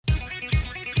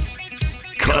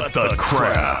Cut the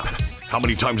crap. How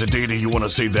many times a day do you want to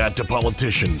say that to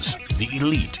politicians, the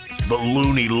elite, the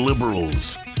loony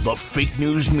liberals, the fake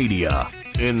news media,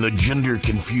 and the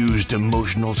gender-confused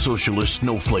emotional socialist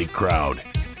snowflake crowd?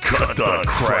 Cut the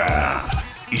crap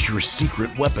is your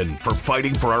secret weapon for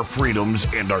fighting for our freedoms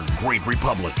and our great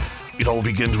republic. It all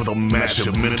begins with a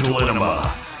massive mental enema,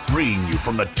 freeing you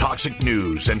from the toxic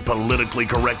news and politically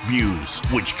correct views,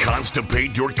 which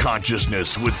constipate your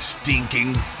consciousness with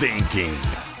stinking thinking.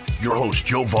 Your host,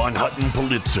 Jovan Hutton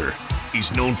Pulitzer,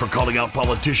 is known for calling out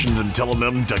politicians and telling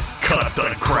them to cut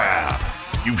the crap.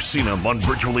 You've seen him on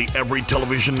virtually every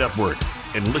television network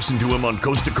and listened to him on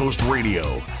Coast to Coast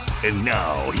Radio. And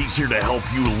now he's here to help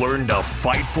you learn to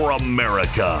fight for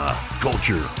America.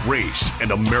 Culture, race,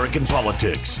 and American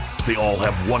politics. They all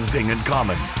have one thing in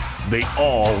common. They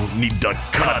all need to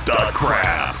cut the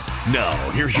crap. Now,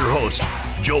 here's your host,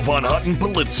 Jovan Hutton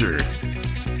Pulitzer.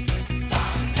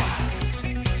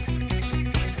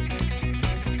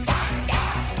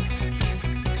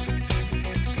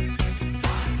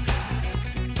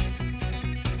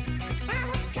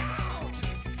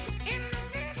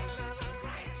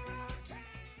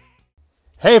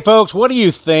 Hey folks, what do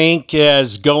you think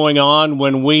is going on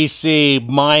when we see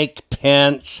Mike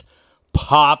Pence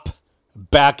pop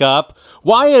back up?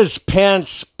 Why is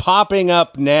Pence popping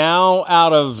up now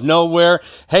out of nowhere?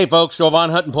 Hey folks, Jovan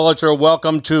Hutton Pulitzer,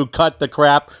 welcome to Cut the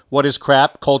Crap. What is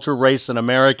crap? Culture, race, and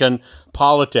American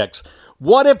politics.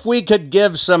 What if we could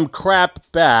give some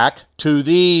crap back to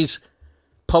these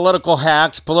political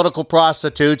hacks, political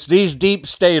prostitutes, these deep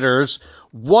staters?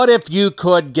 What if you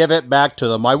could give it back to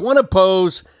them? I want to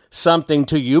pose something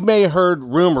to you. You may have heard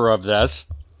rumor of this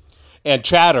and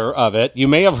chatter of it. You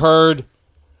may have heard,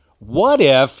 what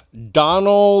if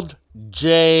Donald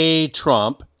J.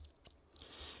 Trump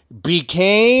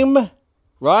became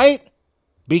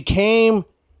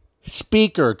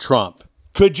Speaker Trump?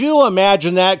 Could you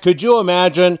imagine that? Could you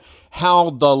imagine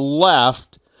how the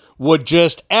left would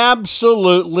just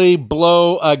absolutely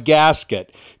blow a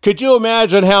gasket? Could you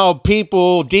imagine how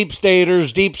people, deep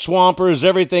staters, deep swampers,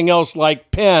 everything else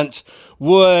like Pence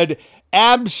would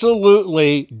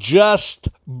absolutely just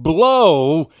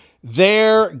blow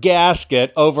their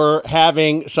gasket over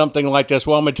having something like this?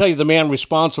 Well, I'm going to tell you the man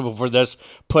responsible for this,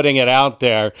 putting it out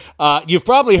there. You've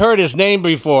probably heard his name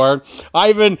before,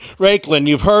 Ivan Raiklin.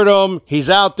 You've heard him. He's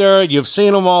out there. You've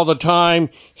seen him all the time.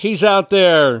 He's out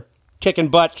there kicking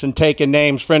butts and taking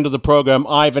names. Friend of the program,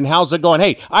 Ivan. How's it going?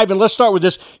 Hey, Ivan, let's start with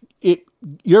this.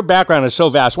 Your background is so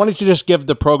vast. Why don't you just give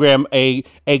the program a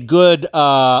good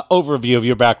overview of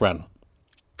your background?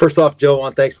 First off, Joe,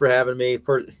 thanks for having me.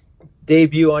 For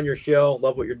debut on your show,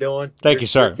 love what you're doing. Thank you,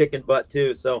 sir. You're kicking butt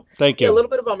too. So thank you. Yeah, a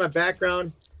little bit about my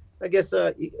background. I guess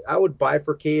I would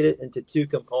bifurcate it into two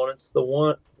components. The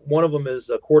one of them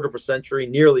is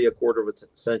nearly a quarter of a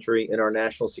century in our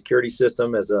national security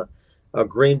system as a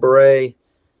Green Beret,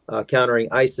 countering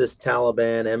ISIS,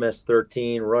 Taliban,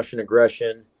 MS-13, Russian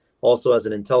aggression, also as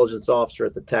an intelligence officer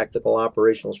at the tactical,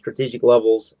 operational, strategic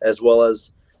levels, as well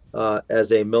as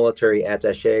a military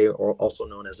attaché, or also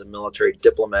known as a military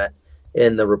diplomat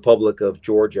in the Republic of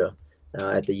Georgia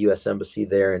at the U.S. Embassy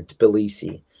there in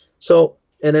Tbilisi. So,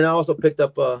 and then I also picked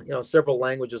up several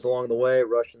languages along the way: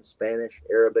 Russian, Spanish,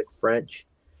 Arabic, French.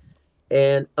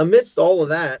 And amidst all of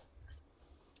that,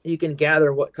 you can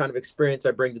gather what kind of experience I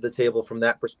bring to the table from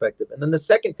that perspective. And then the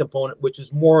second component, which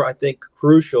is more, I think,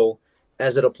 crucial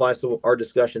as it applies to our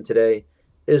discussion today,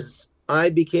 is I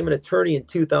became an attorney in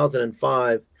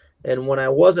 2005. And when I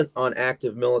wasn't on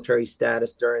active military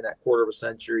status during that quarter of a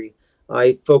century,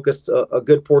 I focused a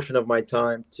good portion of my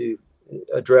time to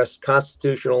address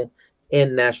constitutional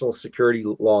and national security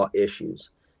law issues.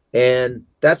 And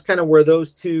that's kind of where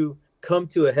those two come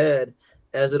to a head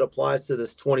as it applies to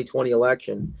this 2020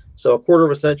 election. So a quarter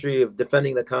of a century of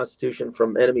defending the Constitution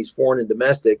from enemies, foreign and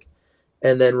domestic,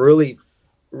 and then really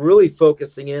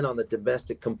focusing in on the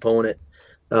domestic component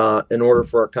in order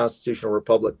for our constitutional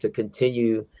republic to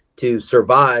continue to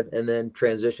survive and then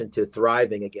transition to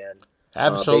thriving again.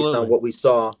 Absolutely. Based on what we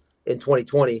saw in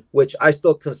 2020, which I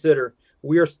still consider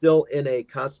we are still in a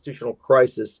constitutional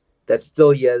crisis that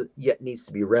still yet needs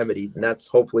to be remedied. And that's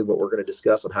hopefully what we're going to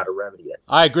discuss on how to remedy it.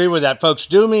 I agree with that, folks.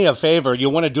 Do me a favor. You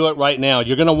want to do it right now.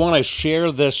 You're going to want to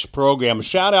share this program.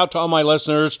 Shout out to all my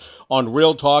listeners on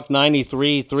Real Talk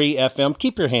 93.3 FM.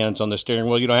 Keep your hands on the steering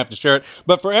wheel. You don't have to share it.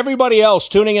 But for everybody else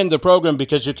tuning into the program,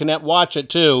 because you can watch it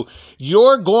too,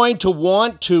 you're going to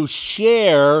want to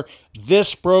share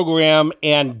this program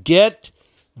and get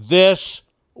this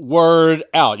word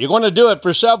out. You're going to do it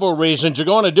for several reasons. You're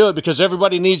going to do it because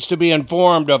everybody needs to be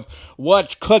informed of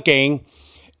what's cooking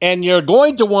And you're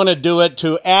going to want to do it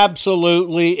to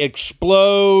absolutely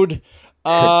explode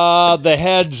the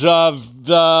heads of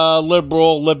the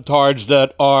liberal libtards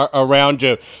that are around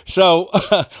you. So,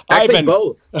 Actually, Ivan,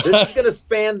 both. This is going to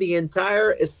span the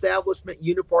entire establishment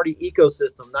uniparty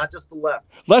ecosystem, not just the left.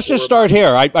 let's just start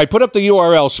here. I put up the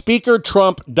URL,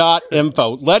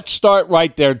 speakertrump.info. Let's start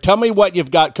right there. Tell me what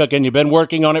you've got cooking. You've been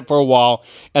working on it for a while,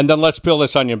 and then let's peel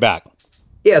this onion back.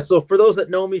 Yeah, so for those that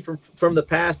know me from the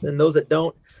past and those that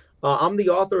don't, I'm the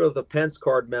author of the Pence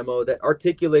card memo that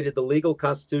articulated the legal,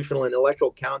 constitutional, and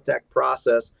electoral contact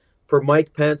process for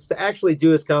Mike Pence to actually do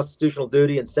his constitutional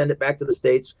duty and send it back to the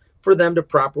states for them to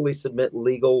properly submit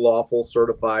legal, lawful,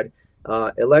 certified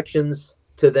elections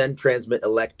to then transmit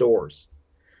electors.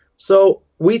 So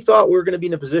we thought we were going to be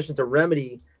in a position to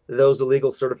remedy those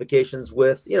illegal certifications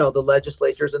with, the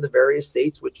legislatures in the various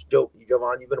states, which Jovan,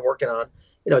 you've been working on,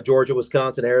 Georgia,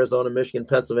 Wisconsin, Arizona, Michigan,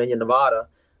 Pennsylvania, Nevada.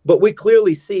 But we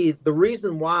clearly see the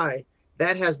reason why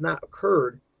that has not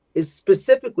occurred is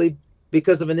specifically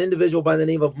because of an individual by the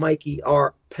name of Mikey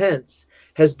R. Pence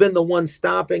has been the one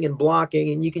stopping and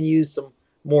blocking, and you can use some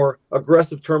more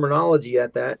aggressive terminology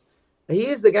at that. He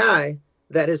is the guy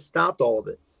that has stopped all of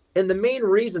it. And the main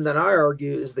reason that I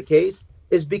argue is the case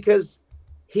is because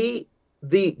the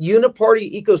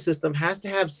uniparty ecosystem has to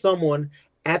have someone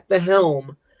at the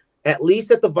helm, at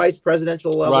least at the vice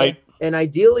presidential level, right, and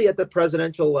ideally at the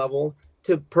presidential level,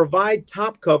 to provide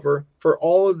top cover for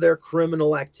all of their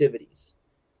criminal activities.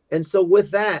 And so with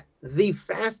that, the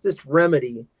fastest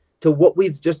remedy to what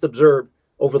we've just observed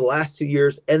over the last 2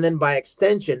 years, and then by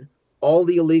extension, all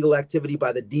the illegal activity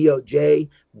by the DOJ,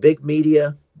 big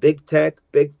media, big tech,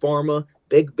 big pharma,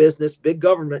 big business, big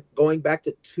government, going back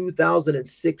to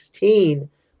 2016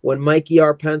 when Mikey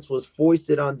R. Pence was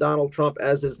foisted on Donald Trump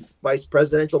as his vice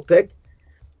presidential pick.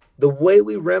 The way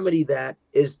we remedy that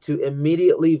is to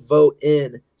immediately vote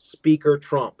in Speaker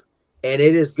Trump. And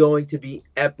it is going to be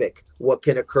epic what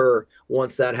can occur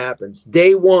once that happens.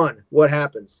 Day one, what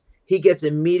happens? He gets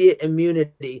immediate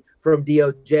immunity from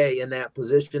DOJ in that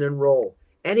position and role.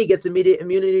 And he gets immediate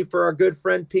immunity for our good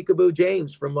friend Peekaboo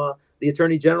James from the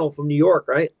Attorney General from New York,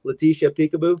 right? Letitia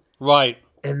Peekaboo. Right.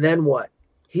 And then what?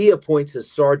 He appoints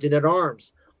his sergeant at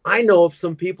arms. I know of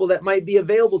some people that might be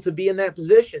available to be in that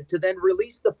position to then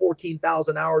release the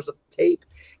 14,000 hours of tape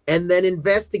and then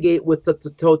investigate with the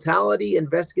totality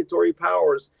investigatory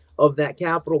powers of that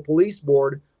Capitol Police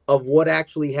Board of what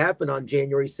actually happened on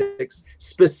January 6th,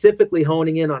 specifically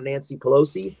honing in on Nancy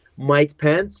Pelosi, Mike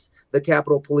Pence, the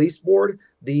Capitol Police Board,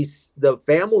 the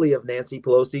family of Nancy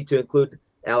Pelosi, to include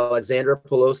Alexandra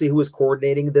Pelosi, who was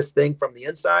coordinating this thing from the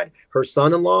inside, her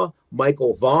son-in-law,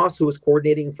 Michael Voss, who was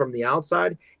coordinating from the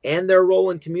outside, and their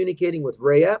role in communicating with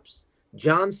Ray Epps,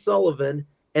 John Sullivan,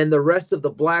 and the rest of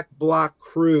the Black Bloc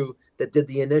crew that did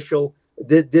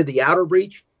the outer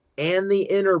breach and the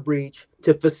inner breach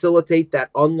to facilitate that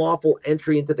unlawful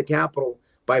entry into the Capitol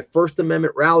by First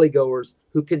Amendment rally goers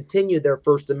who continued their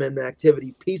First Amendment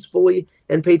activity peacefully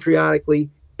and patriotically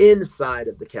inside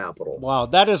of the Capitol. Wow,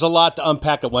 that is a lot to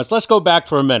unpack at once. Let's go back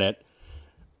for a minute.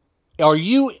 Are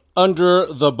you under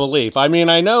the belief? I mean,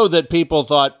 I know that people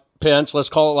thought Pence, let's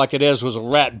call it like it is, was a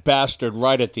rat bastard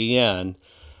right at the end.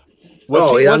 Was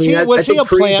he a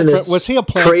plant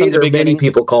from the beginning? Many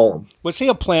people call him. Was he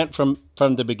a plant from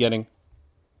the beginning?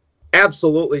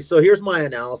 Absolutely. So here's my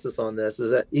analysis on this: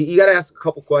 is that you got to ask a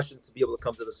couple questions to be able to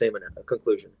come to the same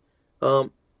conclusion.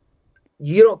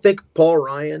 You don't think Paul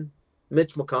Ryan,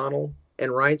 Mitch McConnell,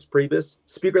 and Reince Priebus,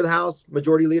 Speaker of the House,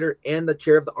 Majority Leader, and the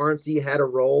chair of the RNC had a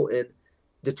role in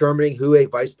determining who a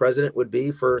vice president would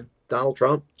be for Donald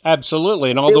Trump?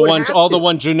 Absolutely. And all the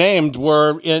ones you named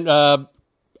were in,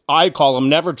 I call them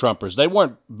never Trumpers. They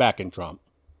weren't backing Trump.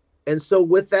 And so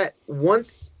with that,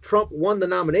 once Trump won the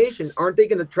nomination, aren't they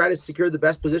going to try to secure the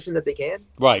best position that they can?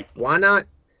 Right. Why not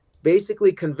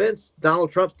basically convince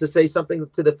Donald Trump to say something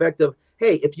to the effect of,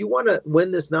 hey, if you want to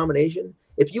win this nomination,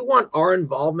 if you want our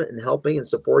involvement in helping and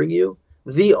supporting you,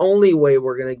 the only way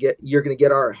you're going to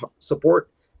get our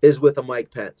support is with a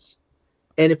Mike Pence.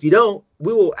 And if you don't,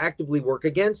 we will actively work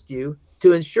against you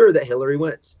to ensure that Hillary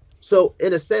wins. So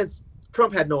in a sense,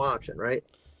 Trump had no option, right?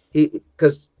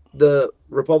 Because the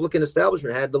Republican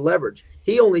establishment had the leverage.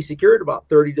 He only secured about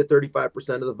 30 to 35%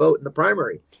 of the vote in the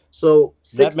primary. So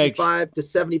 65 to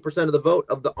 70% of the vote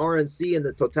of the RNC in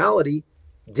the totality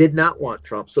did not want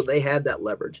Trump. So they had that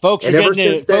leverage. Folks are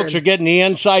getting the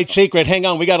inside secret. Hang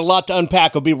on. We got a lot to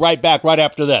unpack. We'll be right back right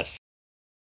after this.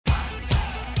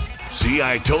 See,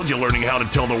 I told you learning how to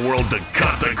tell the world to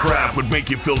cut the crap would make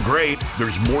you feel great.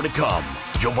 There's more to come.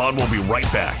 Jovan will be right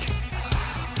back.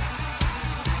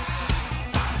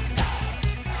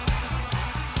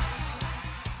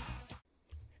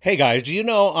 Hey guys, do you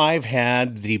know I've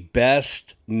had the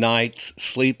best night's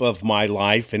sleep of my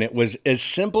life, and it was as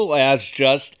simple as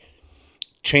just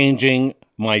changing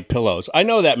my pillows. I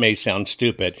know that may sound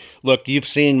stupid. Look, you've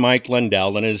seen Mike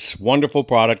Lindell and his wonderful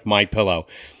product, My Pillow.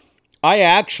 I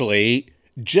actually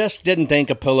just didn't think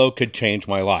a pillow could change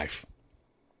my life.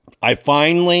 I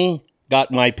finally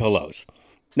got My Pillows.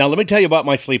 Now, let me tell you about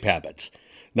my sleep habits.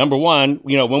 Number one,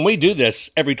 when we do this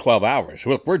every 12 hours,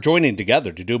 we're joining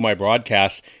together to do my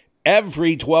broadcast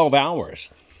every 12 hours.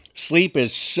 Sleep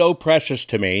is so precious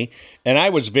to me, and I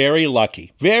was very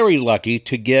lucky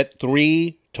to get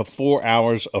 3 to 4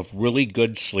 hours of really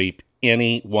good sleep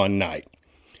any one night.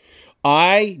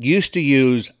 I used to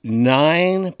use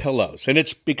 9 pillows, and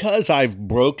it's because I've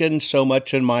broken so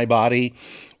much in my body,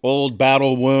 old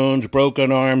battle wounds,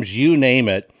 broken arms, you name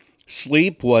it.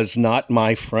 Sleep was not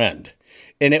my friend,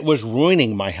 and it was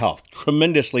ruining my health,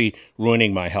 tremendously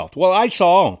ruining my health. Well, I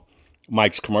saw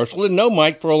Mike's commercial, didn't know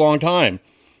Mike for a long time.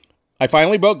 I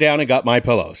finally broke down and got My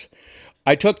Pillows.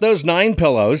 I took those 9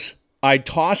 pillows, I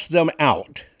tossed them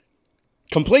out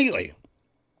completely.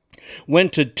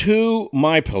 Went to 2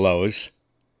 My Pillows.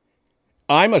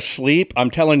 I'm asleep,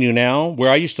 I'm telling you now, where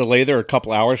I used to lay there a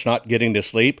couple hours not getting to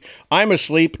sleep. I'm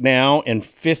asleep now in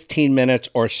 15 minutes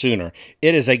or sooner.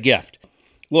 It is a gift.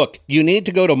 Look, you need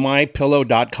to go to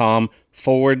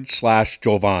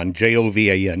mypillow.com/Jovan,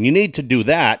 Jovan. You need to do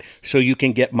that so you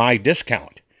can get my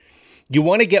discount. You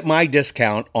want to get my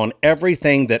discount on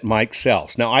everything that Mike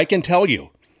sells. Now, I can tell you,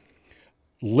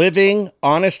 living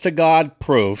honest-to-God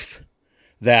proof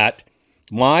that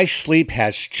my sleep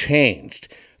has changed.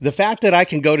 The fact that I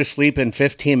can go to sleep in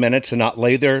 15 minutes and not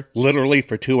lay there literally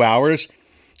for 2 hours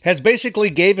has basically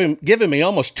given me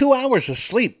almost 2 hours of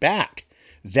sleep back.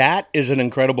 That is an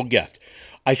incredible gift.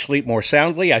 I sleep more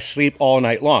soundly. I sleep all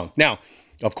night long. Now,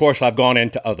 of course, I've gone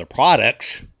into other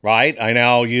products, right? I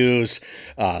now use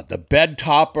the bed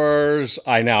toppers.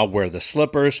 I now wear the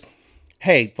slippers.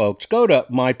 Hey, folks, go to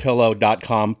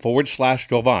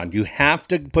mypillow.com/Jovan. You have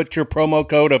to put your promo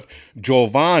code of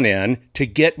Jovan in to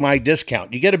get my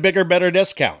discount. You get a bigger, better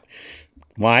discount.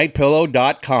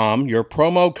 mypillow.com. Your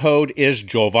promo code is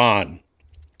Jovan.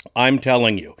 I'm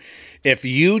telling you, if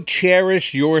you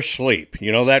cherish your sleep,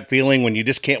 you know that feeling when you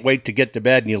just can't wait to get to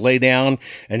bed and you lay down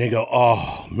and you go,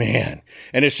 oh, man,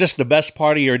 and it's just the best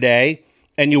part of your day,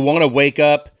 and you want to wake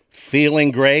up feeling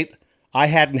great. I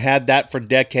hadn't had that for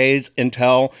decades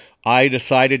until I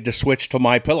decided to switch to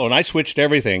My Pillow, and I switched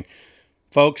everything.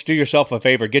 Folks, do yourself a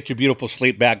favor. Get your beautiful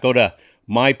sleep back. Go to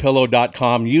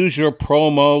mypillow.com. Use your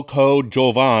promo code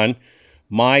Jovan.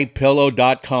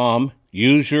 mypillow.com.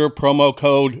 Use your promo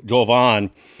code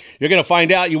Jovan. You're going to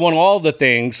find out you want all the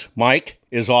things Mike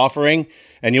is offering,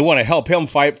 and you want to help him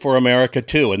fight for America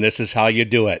too, and this is how you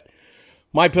do it.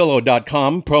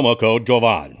 mypillow.com, promo code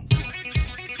Jovan.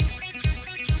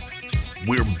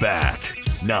 We're back.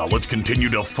 Now let's continue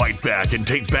to fight back and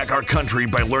take back our country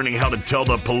by learning how to tell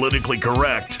the politically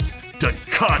correct to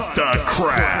cut the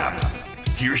crap.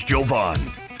 Here's Jovan.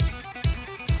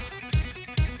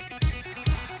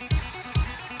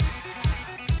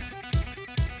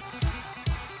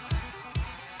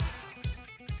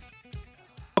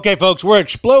 Okay, folks, we're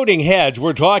exploding heads.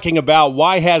 We're talking about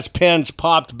why has Pence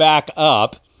popped back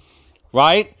up,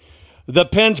 right? The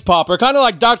Pence popper, kind of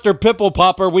like Dr. Pipple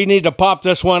popper, we need to pop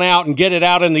this one out and get it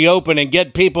out in the open and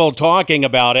get people talking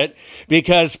about it,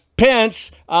 because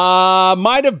Pence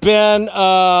might have been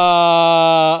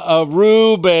a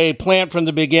rube, a plant from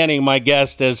the beginning. My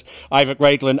guest is Ivan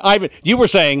Reitland. Ivan, you were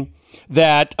saying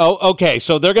that,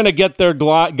 so they're going to get their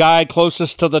guy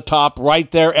closest to the top right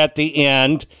there at the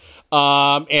end.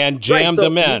 And jammed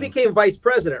them in. He became vice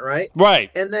president, right? Right.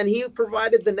 And then he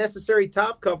provided the necessary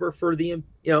top cover for the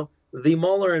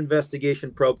Mueller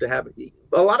investigation probe to happen.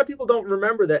 A lot of people don't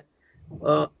remember that.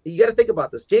 You got to think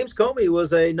about this. James Comey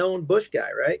was a known Bush guy,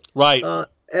 right? Right.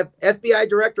 FBI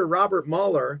Director Robert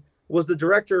Mueller was the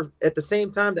director at the same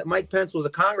time that Mike Pence was a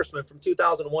congressman from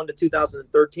 2001 to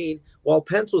 2013, while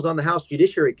Pence was on the House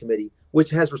Judiciary Committee,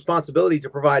 which has responsibility to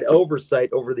provide oversight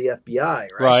over the FBI,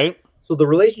 right? Right. So the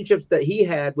relationships that he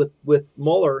had with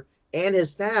Mueller and his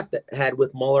staff that had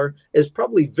with Mueller is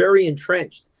probably very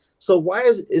entrenched. So why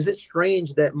is it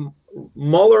strange that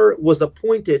Mueller was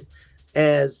appointed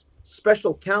as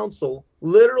special counsel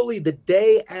literally the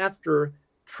day after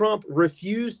Trump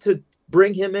refused to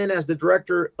bring him in as the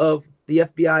director of the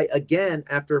FBI again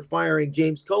after firing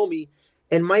James Comey,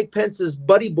 and Mike Pence's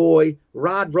buddy boy,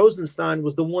 Rod Rosenstein,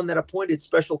 was the one that appointed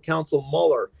special counsel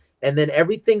Mueller. And then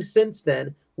everything since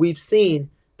then, we've seen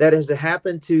that has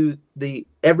happened to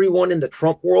everyone in the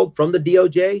Trump world from the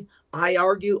DOJ, I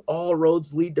argue all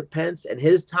roads lead to Pence and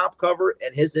his top cover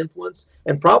and his influence,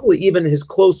 and probably even his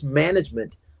close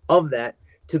management of that,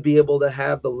 to be able to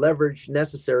have the leverage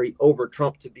necessary over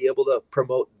Trump to be able to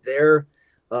promote their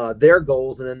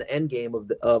goals and then the end game of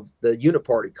the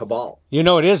uniparty cabal. You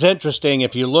know, it is interesting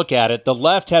if you look at it. The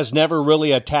left has never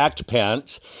really attacked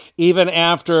Pence, even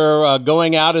after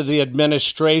going out of the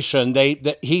administration.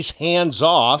 He's hands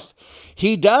off.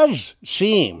 He does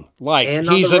seem like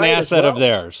he's an asset of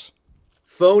theirs.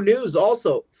 Faux news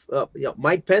also.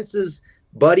 Mike Pence's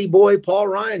buddy boy Paul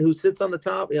Ryan, who sits on the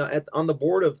top, on the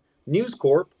board of News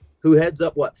Corp, who heads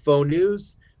up Faux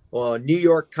News. New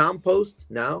York Compost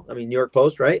now, New York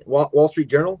Post, right? Wall Street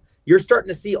Journal. You're starting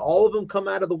to see all of them come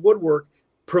out of the woodwork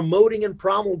promoting and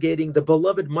promulgating the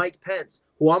beloved Mike Pence,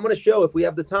 who I'm going to show, if we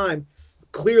have the time,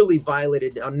 clearly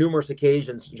violated on numerous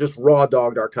occasions, just raw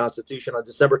dogged our Constitution on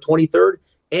December 23rd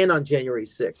and on January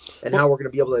 6th, and how we're going to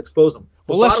be able to expose them.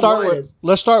 Well, let's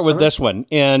start with this one.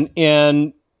 And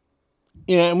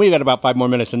we got about 5 more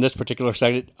minutes in this particular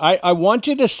segment. I want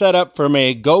you to set up for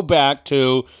me, go back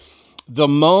to the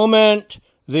moment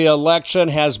the election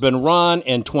has been run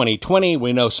in 2020.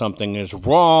 We know something is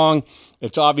wrong.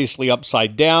 It's obviously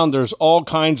upside down. There's all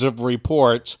kinds of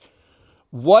reports.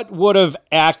 What would have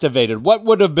activated? What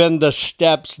would have been the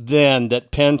steps then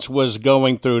that Pence was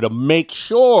going through to make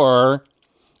sure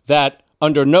that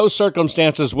under no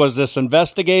circumstances was this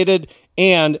investigated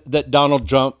and that Donald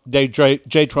Trump,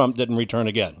 J. Trump didn't return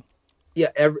again? Yeah,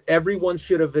 everyone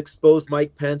should have exposed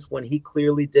Mike Pence when he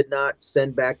clearly did not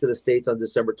send back to the states on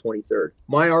December 23rd.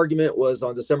 My argument was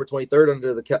on December 23rd,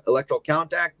 under the Electoral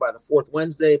Count Act, by the fourth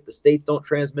Wednesday, if the states don't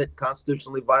transmit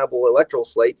constitutionally viable electoral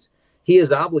slates, he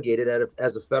is obligated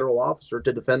as a federal officer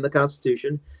to defend the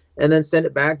Constitution and then send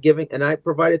it back, and I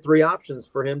provided 3 options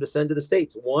for him to send to the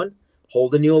states. 1,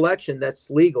 hold a new election that's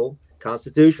legal,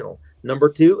 constitutional. Number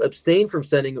 2, abstain from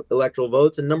sending electoral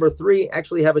votes. And number 3,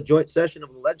 actually have a joint session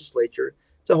of the legislature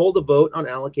to hold a vote on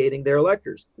allocating their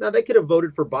electors. Now, they could have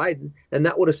voted for Biden, and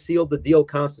that would have sealed the deal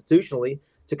constitutionally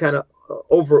to kind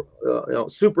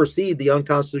of supersede the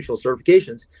unconstitutional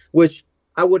certifications, which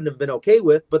I wouldn't have been okay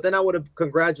with. But then I would have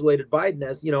congratulated Biden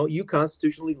as, you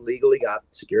constitutionally, legally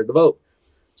secured the vote.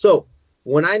 So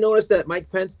when I noticed that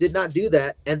Mike Pence did not do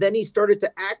that, and then he started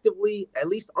to actively, at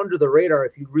least under the radar,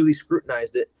 if you really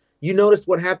scrutinized it, you noticed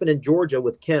what happened in Georgia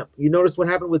with Kemp. You noticed what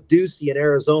happened with Ducey in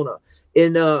Arizona,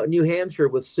 in New Hampshire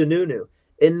with Sununu,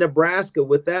 in Nebraska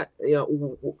with that.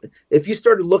 If you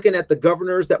started looking at the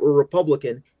governors that were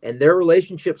Republican and their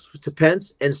relationships to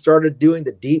Pence and started doing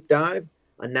the deep dive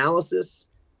analysis,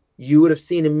 you would have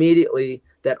seen immediately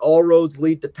that all roads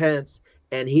lead to Pence.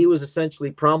 And he was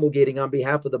essentially promulgating on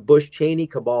behalf of the Bush-Cheney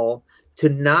cabal to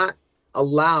not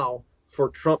allow for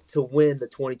Trump to win the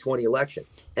 2020 election.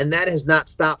 And that has not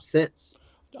stopped since.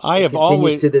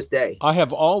 To this day. I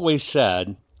have always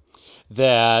said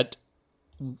that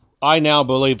I now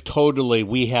believe totally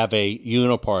we have a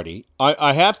uniparty.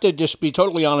 I have to just be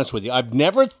totally honest with you. I've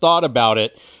never thought about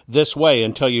it this way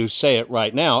until you say it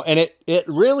right now. And it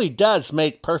really does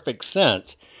make perfect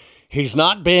sense. He's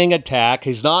not being attacked.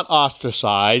 He's not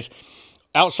ostracized.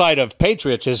 Outside of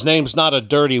patriots, his name's not a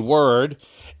dirty word.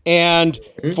 And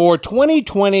for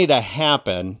 2020 to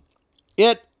happen,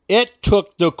 it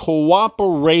took the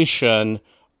cooperation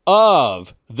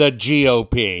of the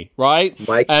GOP, right?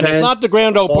 Mike and Pence, it's not the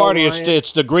grand old party; Ryan,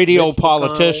 it's the greedy old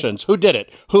politicians. Who did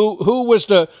it? Who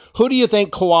do you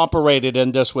think cooperated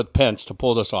in this with Pence to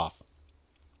pull this off?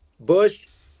 Bush,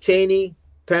 Cheney,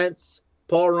 Pence,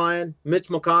 Paul Ryan, Mitch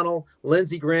McConnell,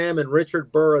 Lindsey Graham, and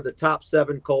Richard Burr are the top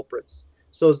 7 culprits.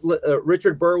 So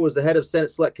Richard Burr was the head of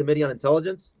Senate Select Committee on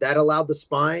Intelligence. That allowed the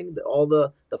spying, all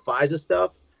the FISA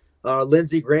stuff.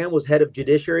 Lindsey Graham was head of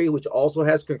Judiciary, which also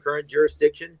has concurrent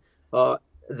jurisdiction.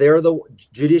 They're the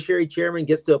Judiciary chairman,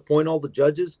 gets to appoint all the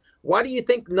judges. Why do you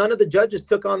think none of the judges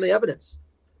took on the evidence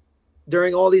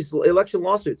during all these election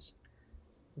lawsuits?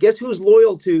 Guess who's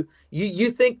loyal to you?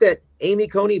 You think that Amy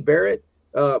Coney Barrett,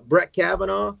 Brett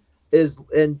Kavanaugh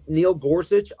and Neil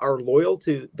Gorsuch are loyal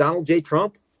to Donald J.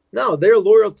 Trump? No, they're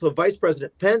loyal to Vice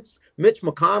President Pence, Mitch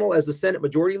McConnell as the Senate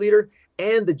Majority Leader,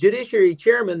 and the Judiciary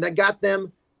Chairman that got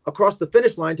them across the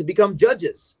finish line to become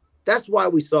judges. That's why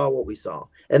we saw what we saw.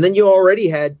 And then you already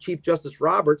had Chief Justice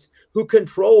Roberts, who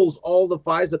controls all the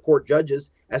FISA court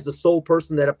judges as the sole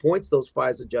person that appoints those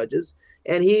FISA judges.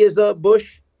 And he's a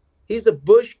Bush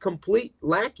complete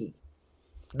lackey.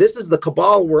 This is the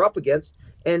cabal we're up against.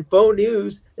 And Faux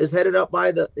News is headed up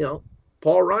by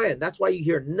Paul Ryan. That's why you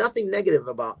hear nothing negative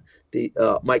about the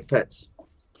Mike Pence.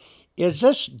 Is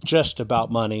this just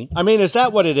about money? I mean, is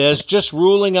that what it is? Just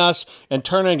ruling us and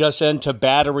turning us into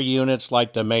battery units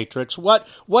like the Matrix?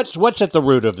 What's at the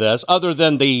root of this, other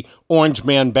than the Orange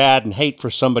Man bad and hate for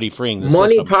somebody freeing the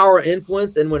Money, system? power,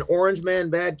 influence. And when Orange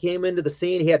Man bad came into the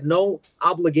scene, he had no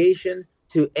obligation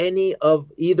to any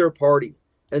of either party.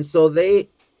 And so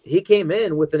he came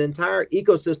in with an entire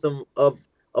ecosystem of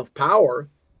power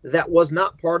that was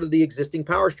not part of the existing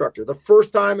power structure. The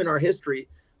first time in our history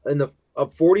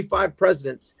of 45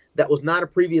 presidents that was not a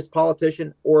previous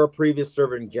politician or a previous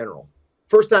serving general.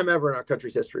 First time ever in our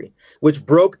country's history, which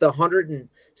broke the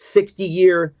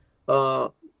 160-year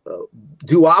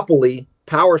duopoly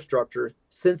power structure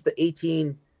since the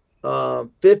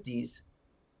 1850s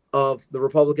of the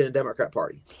Republican and Democrat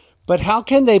Party. But how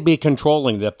can they be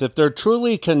controlling that if they're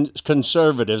truly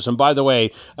conservatives? And by the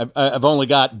way, I've only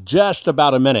got just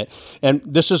about a minute. And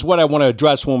this is what I want to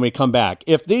address when we come back.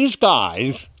 If these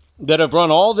guys that have run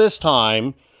all this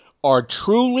time are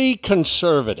truly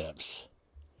conservatives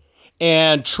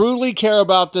and truly care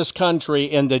about this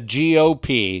country and the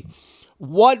GOP,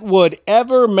 what would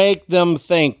ever make them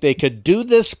think they could do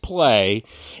this play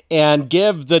and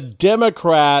give the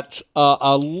Democrats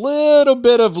a little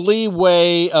bit of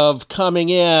leeway of coming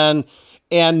in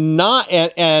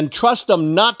and trust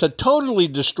them not to totally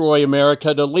destroy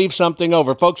America, to leave something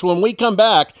over? Folks, when we come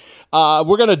back,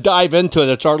 we're going to dive into it.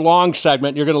 It's our long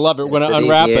segment. You're going to love it. We're going to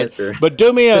unwrap it. But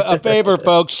do me a favor,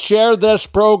 folks. Share this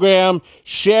program.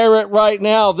 Share it right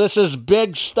now. This is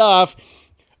big stuff.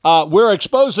 We're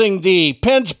exposing the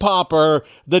Pence popper,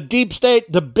 the deep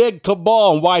state, the big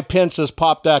cabal, and why Pence has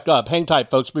popped back up. Hang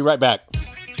tight, folks. Be right back.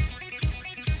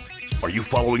 Are you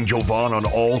following Jovan on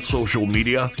all social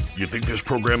media? You think this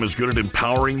program is good at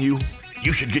empowering you?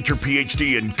 You should get your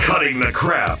PhD in cutting the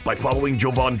crap by following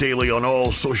Jovan daily on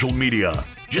all social media.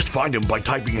 Just find him by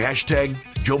typing hashtag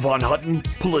Jovan Hutton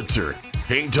Pulitzer.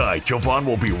 Hang tight. Jovan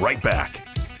will be right back.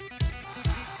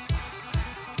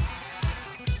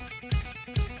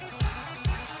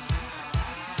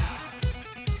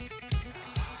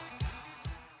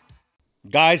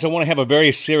 Guys, I want to have a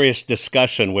very serious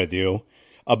discussion with you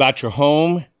about your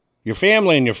home, your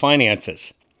family, and your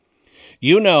finances.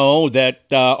 You know that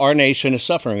our nation is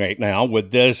suffering right now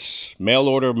with this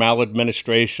mail-order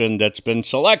maladministration that's been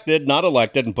selected, not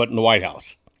elected, and put in the White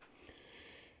House.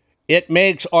 It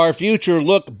makes our future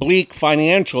look bleak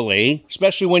financially,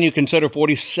 especially when you consider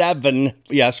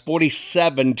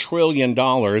 $47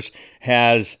 trillion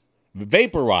has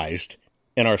vaporized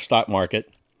in our stock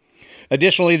market.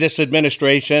 Additionally, this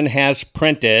administration has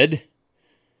printed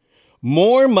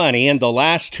more money in the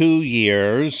last 2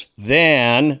 years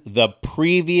than the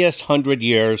previous 100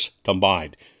 years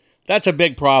combined. That's a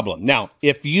big problem. Now,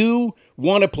 if you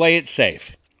want to play it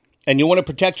safe and you want to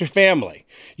protect your family,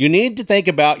 you need to think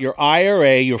about your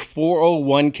IRA, your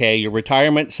 401k, your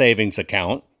retirement savings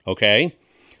account, okay?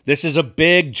 This is a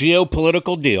big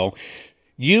geopolitical deal.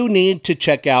 You need to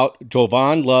check out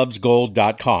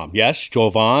JovanLovesGold.com. Yes,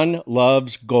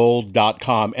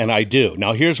 JovanLovesGold.com, and I do.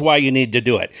 Now, here's why you need to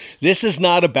do it. This is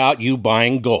not about you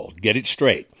buying gold. Get it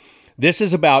straight. This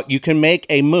is about you can make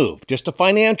a move, just a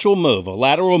financial move, a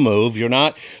lateral move. You're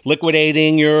not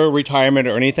liquidating your retirement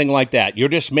or anything like that. You're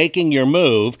just making your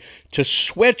move to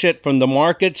switch it from the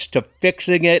markets to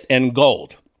fixing it in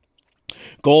gold.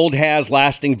 Gold has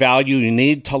lasting value. You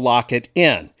need to lock it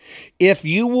in. If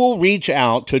you will reach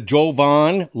out to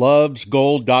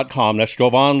JovanLovesGold.com, that's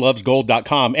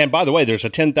JovanLovesGold.com. And by the way, there's a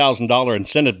 $10,000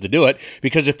 incentive to do it,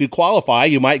 because if you qualify,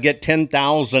 you might get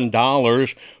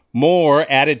 $10,000 more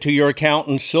added to your account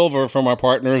in silver from our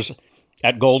partners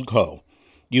at Goldco.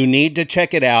 You need to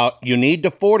check it out. You need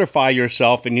to fortify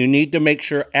yourself, and you need to make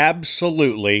sure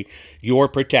absolutely you're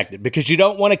protected, because you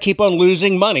don't want to keep on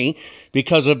losing money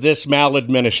because of this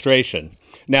maladministration.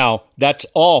 Now, that's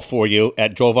all for you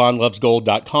at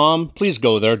JovanLovesGold.com. Please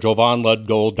go there,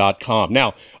 JovanLovesGold.com.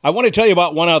 Now, I want to tell you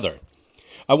about one other.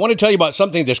 I want to tell you about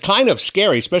something that's kind of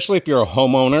scary, especially if you're a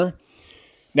homeowner.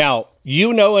 Now,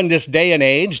 you know in this day and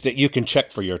age that you can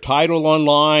check for your title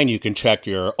online, you can check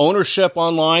your ownership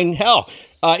online. Hell,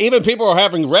 even people are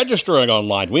having registering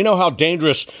online. We know how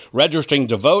dangerous registering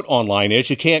to vote online is.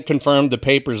 You can't confirm the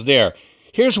papers there.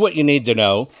 Here's what you need to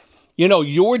know. You know,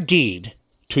 your deed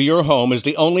to your home is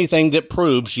the only thing that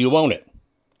proves you own it.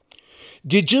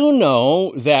 Did you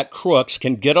know that crooks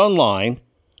can get online,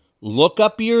 look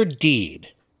up your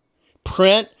deed,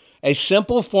 print a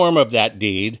simple form of that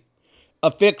deed,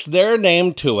 affix their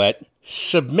name to it,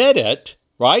 submit it,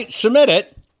 right? Submit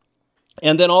it,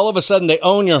 and then all of a sudden they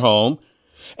own your home,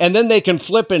 and then they can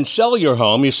flip and sell your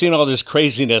home. You've seen all this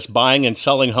craziness buying and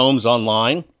selling homes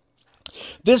online.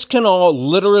 This can all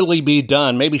literally be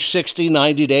done, maybe 60,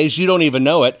 90 days. You don't even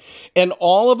know it. And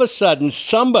all of a sudden,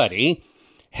 somebody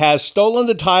has stolen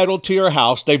the title to your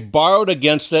house. They've borrowed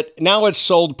against it. Now it's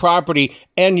sold property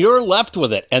and you're left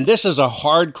with it. And this is a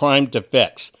hard crime to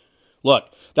fix. Look,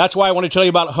 that's why I want to tell you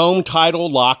about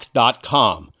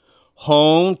HomeTitleLock.com.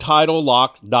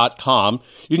 HomeTitleLock.com.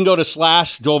 You can go to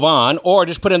 /Jovan or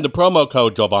just put in the promo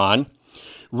code Jovan.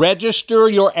 Register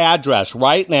your address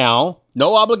right now.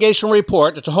 No obligation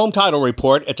report. It's a home title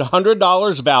report. It's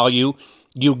 $100 value.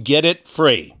 You get it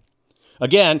free.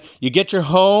 Again, you get your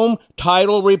home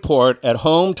title report at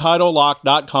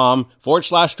HomeTitleLock.com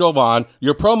 /Jovan.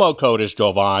 Your promo code is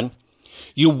Jovan.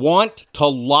 You want to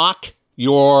lock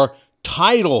your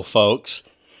title, folks.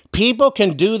 People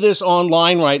can do this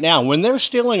online right now. When they're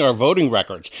stealing our voting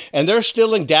records and they're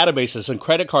stealing databases and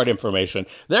credit card information,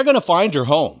 they're going to find your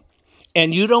home.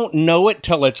 And you don't know it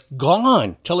till it's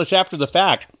gone, till it's after the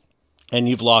fact, and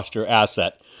you've lost your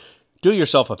asset. Do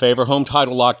yourself a favor,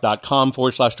 HomeTitleLock.com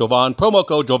 /Jovan, promo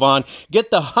code Jovan. Get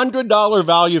the $100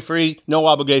 value free, no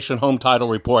obligation home title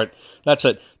report. That's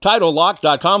it,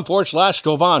 TitleLock.com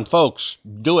 /Jovan. Folks,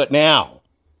 do it now.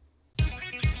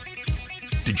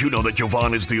 Did you know that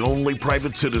Jovan is the only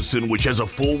private citizen which has a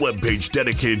full webpage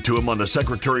dedicated to him on the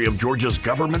Secretary of Georgia's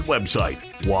government website?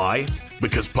 Why?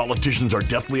 Because politicians are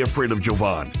deathly afraid of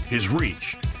Jovan, his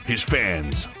reach, his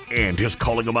fans, and his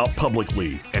calling them out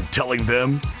publicly and telling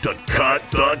them to cut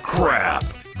the crap.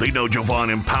 They know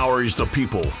Jovan empowers the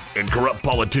people, and corrupt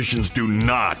politicians do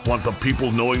not want the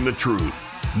people knowing the truth.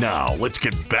 Now, let's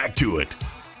get back to it.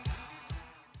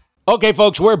 Okay,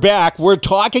 folks, we're back. We're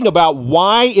talking about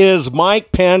why is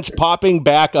Mike Pence popping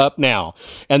back up now?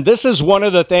 And this is one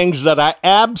of the things that I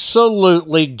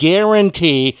absolutely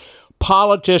guarantee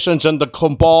politicians and the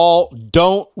cabal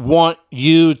don't want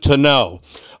you to know.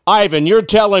 Ivan, you're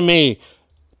telling me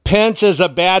Pence is a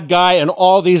bad guy and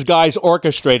all these guys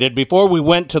orchestrated before we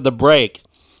went to the break.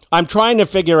 I'm trying to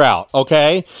figure out,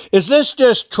 okay, is this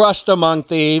just trust among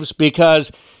thieves?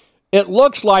 Because it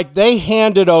looks like they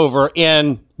handed over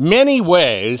in many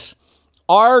ways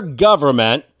our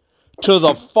government to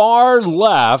the far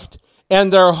left,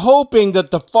 and they're hoping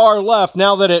that the far left,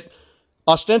 now that it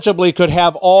ostensibly could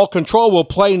have all control, will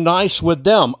play nice with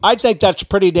them. I think that's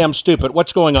pretty damn stupid.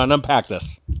 What's going on? Unpack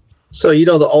this. So, you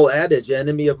know, the old adage,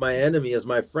 enemy of my enemy is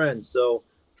my friend. So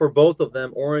for both of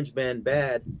them, Orange Man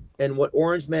bad. And what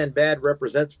Orange Man bad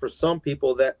represents for some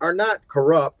people that are not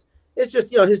corrupt, it's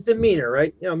just, you know, his demeanor,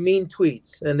 right? You know, mean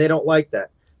tweets, and they don't like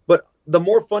that. But the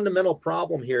more fundamental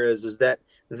problem here is that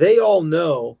they all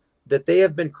know that they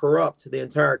have been corrupt the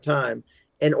entire time.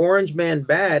 And Orange Man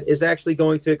bad is actually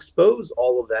going to expose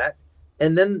all of that.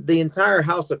 And then the entire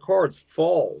house of cards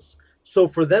falls. So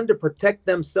for them to protect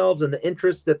themselves and the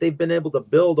interests that they've been able to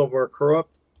build over a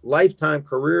corrupt lifetime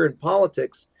career in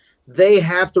politics, they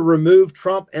have to remove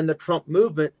Trump and the Trump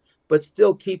movement, but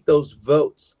still keep those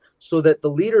votes so that the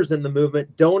leaders in the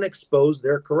movement don't expose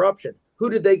their corruption. Who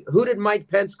did Mike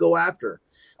Pence go after?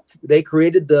 They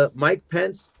created the Mike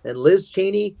Pence and Liz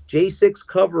Cheney J6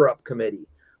 cover-up committee.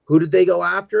 Who did they go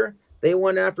after? They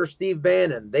went after Steve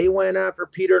Bannon. They went after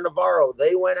Peter Navarro.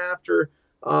 They went after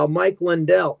Mike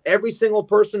Lindell. Every single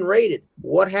person rated.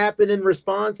 What happened in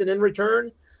response and in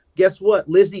return? Guess what?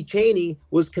 Lizzie Cheney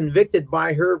was convicted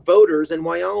by her voters in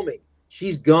Wyoming.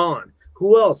 She's gone.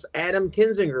 Who else? Adam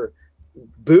Kinzinger,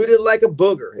 booted like a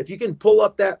booger. If you can pull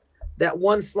up that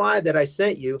one slide that I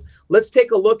sent you, let's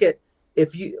take a look at.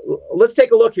 Let's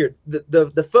take a look here.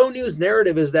 The faux news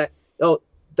narrative is that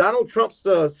Donald Trump's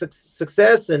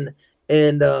success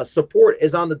and support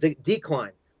is on the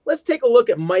decline. Let's take a look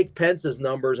at Mike Pence's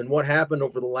numbers and what happened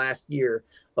over the last year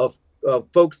of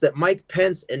folks that Mike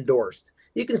Pence endorsed.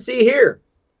 You can see here,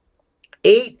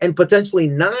 8 and potentially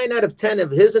 9 out of 10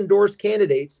 of his endorsed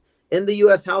candidates in the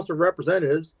U.S. House of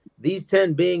Representatives, these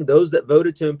 10 being those that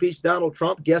voted to impeach Donald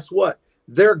Trump, guess what?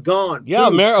 They're gone. Yeah,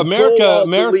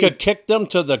 America kicked them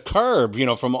to the curb, you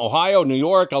know, from Ohio, New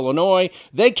York, Illinois.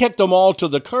 They kicked them all to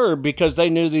the curb because they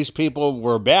knew these people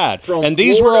were bad. And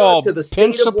these Florida were all to the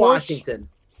Pence state of supports. Washington,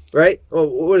 right? Oh,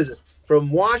 what is this? From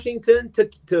Washington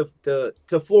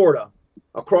to Florida,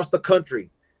 across the country,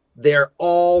 they're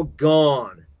all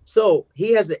gone. So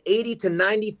he has an 80 to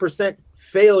 90%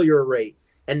 failure rate.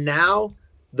 And now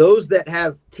those that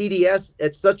have TDS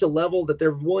at such a level that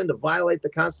they're willing to violate the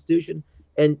Constitution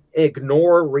and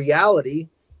ignore reality,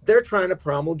 they're trying to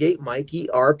promulgate Mikey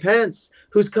R. Pence,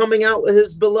 who's coming out with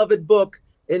his beloved book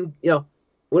in,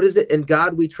 what is it? In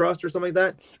God We Trust or something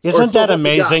like that? Isn't that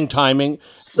amazing timing?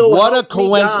 So what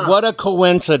a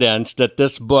coincidence that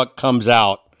this book comes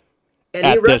out and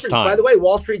at this time. By the way,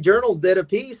 Wall Street Journal did a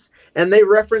piece, and they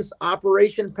reference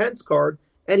Operation Pence card,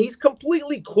 and he's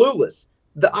completely clueless.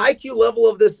 The IQ level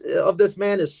of this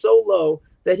man is so low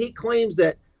that he claims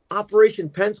that Operation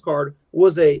Pence card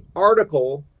was a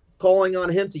article calling on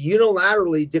him to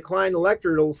unilaterally decline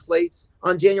electoral slates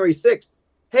on January 6th.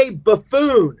 Hey,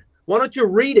 buffoon, why don't you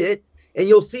read it, and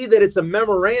you'll see that it's a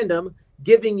memorandum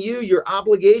giving you your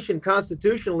obligation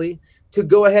constitutionally to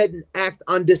go ahead and act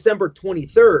on December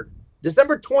 23rd.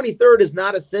 December 23rd is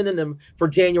not a synonym for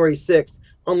January 6th,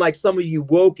 unlike some of you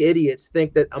woke idiots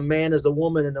think that a man is a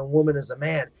woman and a woman is a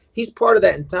man. He's part of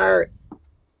that entire,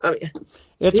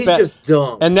 he's just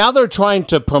dumb. And now they're trying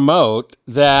to promote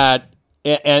that,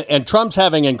 and Trump's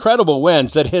having incredible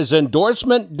wins, that his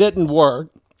endorsement didn't work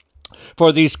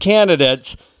for these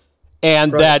candidates,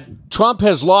 and that Trump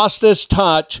has lost his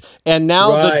touch, and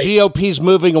now the GOP's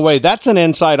moving away. That's an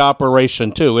inside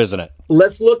operation too, isn't it?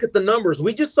 Let's look at the numbers.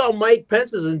 We just saw Mike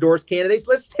Pence's endorsed candidates.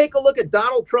 Let's take a look at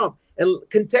Donald Trump and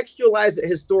contextualize it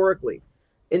historically.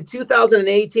 In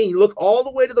 2018, you look all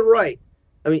the way to the right.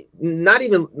 I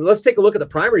mean, let's take a look at the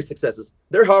primary successes.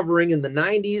 They're hovering in the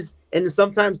 90s and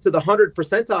sometimes to the 100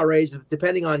 percentile range,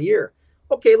 depending on year.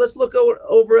 Okay, let's look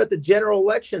over at the general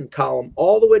election column,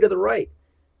 all the way to the right.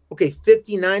 Okay,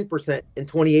 59% in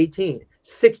 2018,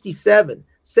 67,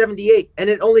 78, and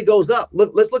it only goes up.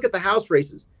 Let's look at the House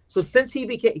races. So since he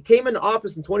came into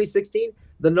office in 2016,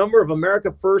 the number of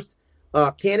America First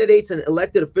candidates and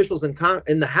elected officials in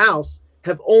the House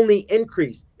have only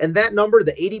increased. And that number,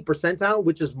 the 80 percentile,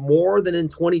 which is more than in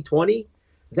 2020,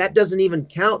 that doesn't even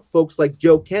count folks like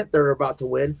Joe Kent that are about to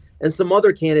win and some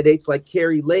other candidates like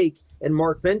Carrie Lake and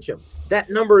Mark Fincham. That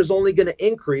number is only going to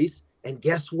increase. And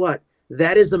guess what?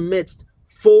 That is amidst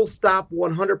full stop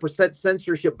 100%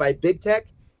 censorship by big tech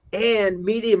and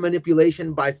media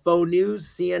manipulation by faux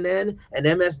news, CNN and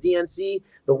MSDNC,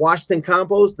 the Washington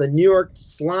Compost, the New York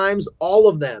Slimes, all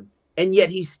of them. And yet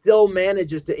he still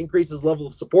manages to increase his level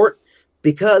of support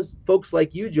because folks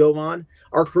like you, Jovan,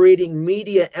 are creating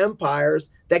media empires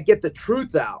that get the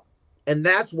truth out. And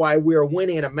that's why we are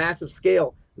winning at a massive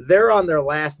scale. They're on their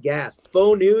last gasp.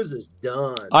 Faux news is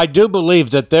done. I do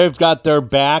believe that they've got their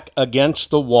back against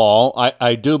the wall.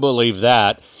 I do believe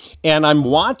that. And I'm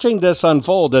watching this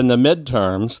unfold in the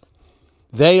midterms.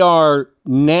 They are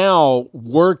now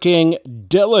working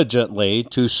diligently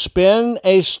to spin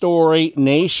a story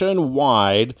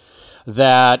nationwide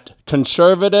that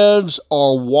conservatives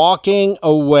are walking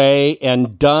away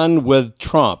and done with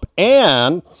Trump.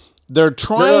 And they're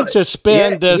trying to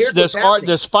spin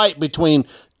this fight between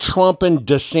Trump and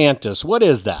DeSantis. What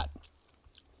is that?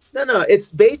 No. It's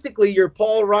basically your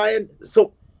Paul Ryan.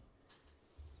 So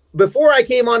before I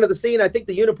came onto the scene, I think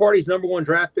the Uniparty's number one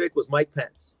draft pick was Mike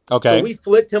Pence. Okay. So we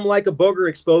flipped him like a booger,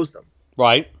 exposed him.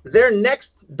 Right. Their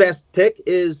next best pick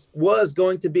was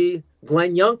going to be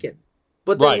Glenn Youngkin.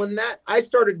 But then when I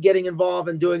started getting involved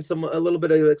and doing a little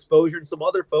bit of exposure, and some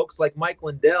other folks like Mike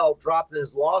Lindell dropped in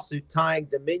his lawsuit tying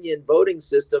Dominion voting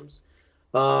systems,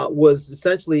 was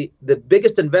essentially the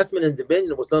biggest investment in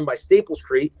Dominion was done by Staple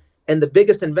Street, and the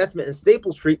biggest investment in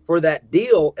Staple Street for that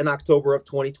deal in October of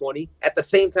 2020, at the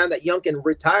same time that Youngkin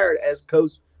retired as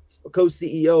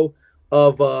co-CEO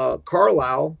of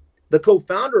Carlyle, the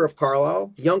co-founder of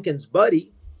Carlyle, Youngkin's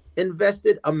buddy,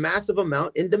 invested a massive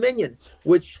amount in Dominion,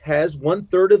 which has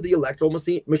 1/3 of the electoral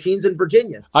machines in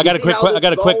Virginia. I got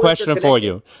a quick question for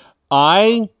you.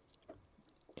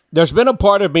 There's been a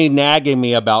part of me nagging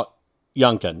me about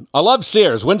Youngkin. I love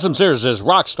Sears. Winsome Sears is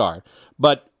rock star,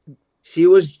 but she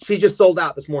just sold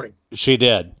out this morning. She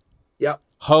did. Yep.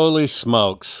 Holy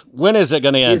smokes! When is it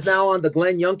going to end? She's now on the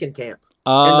Glenn Youngkin camp.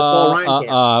 And the Paul Ryan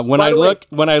camp.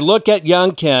 When I look at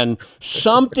Youngkin,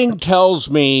 something tells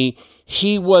me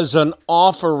he was an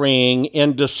offering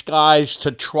in disguise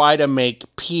to try to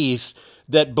make peace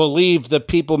that believed that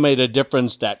people made a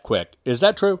difference that quick. Is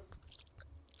that true?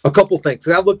 A couple things.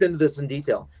 I've looked into this in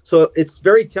detail. So it's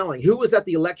very telling. Who was at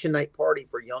the election night party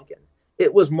for Youngkin?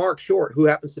 It was Mark Short, who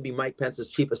happens to be Mike Pence's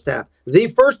chief of staff. The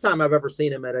first time I've ever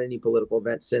seen him at any political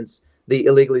event since the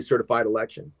illegally certified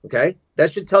election. Okay?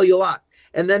 That should tell you a lot.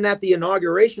 And then at the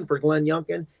inauguration for Glenn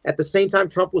Youngkin, at the same time,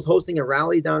 Trump was hosting a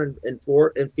rally down in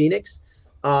Florida, in Phoenix.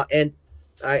 And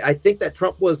I think that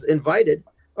Trump was invited,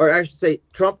 or I should say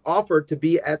Trump offered to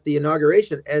be at the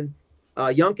inauguration, and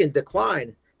Youngkin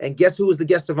declined. And guess who was the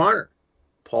guest of honor?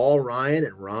 Paul Ryan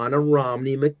and Ronna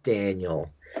Romney McDaniel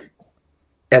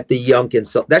at the Youngkin.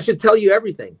 So that should tell you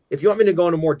everything. If you want me to go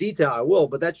into more detail, I will,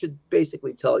 but that should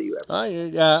basically tell you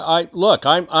everything.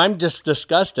 I'm just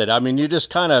disgusted. I mean, you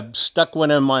just kind of stuck one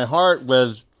in my heart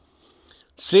with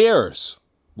Sears.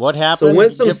 What happened? So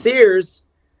Winsome Sears,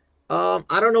 I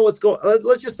don't know what's going.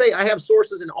 Let's just say I have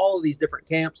sources in all of these different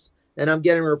camps. and I'm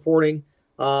getting reporting.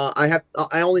 I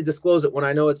only disclose it when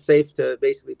I know it's safe to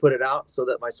basically put it out so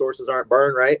that my sources aren't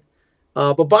burned, right?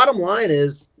 But bottom line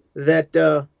is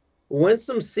that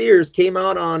Winsome Sears came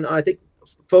out on, I think,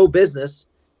 Faux Business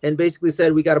and basically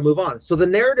said we got to move on. So the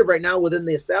narrative right now within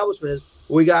the establishment is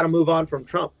we got to move on from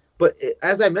Trump. But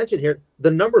as I mentioned here,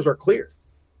 the numbers are clear.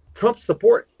 Trump's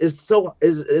support is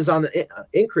on the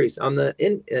increase, on the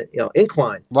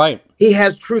incline. Right. He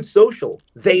has Truth Social.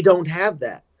 They don't have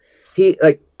that. He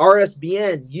like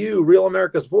RSBN, Real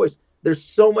America's Voice. There's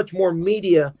so much more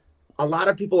media. A lot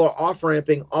of people are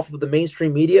off-ramping off of the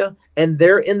mainstream media, and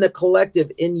they're in the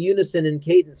collective, in unison, in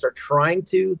cadence, are trying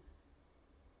to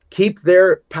keep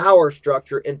their power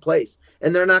structure in place,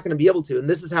 and they're not going to be able to. And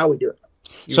this is how we do it.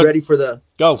 You ready for the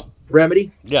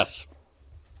remedy? Yes.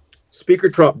 Speaker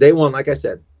Trump, day one, like I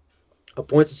said,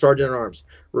 appoints a sergeant at arms,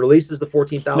 releases the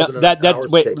 14,000 hours.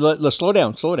 Wait, let's slow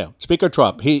down. Speaker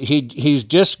Trump, he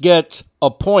just gets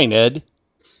appointed.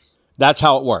 That's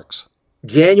how it works.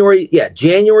 January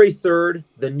 3rd,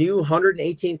 the new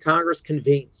 118th Congress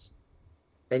convenes.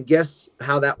 And guess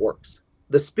how that works?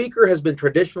 The Speaker has been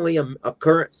traditionally a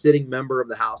current sitting member of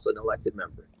the House, an elected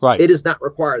member. Right. It is not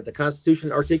required. The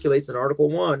Constitution articulates in Article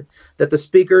 1 that the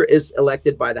Speaker is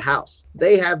elected by the House.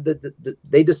 They have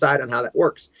they decide on how that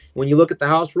works. When you look at the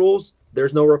House rules,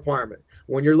 there's no requirement.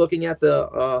 When you're looking at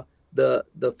the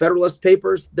Federalist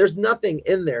Papers, there's nothing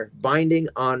in there binding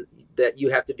on that you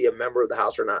have to be a member of the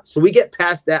House or not. So we get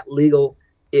past that legal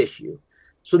issue.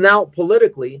 So now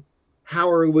politically, how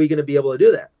are we going to be able to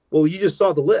do that? Well, you just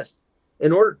saw the list.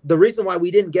 The reason why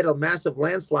we didn't get a massive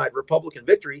landslide Republican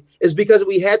victory is because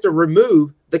we had to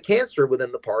remove the cancer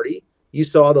within the party. You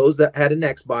saw those that had an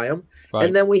X by them. Right.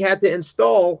 And then we had to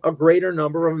install a greater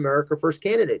number of America First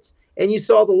candidates. And you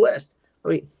saw the list. I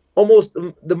mean, almost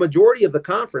the majority of the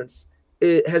conference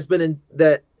is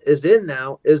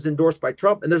endorsed by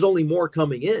Trump. And there's only more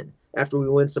coming in after we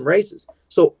win some races.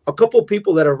 So a couple of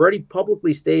people that have already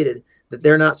publicly stated that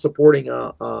they're not supporting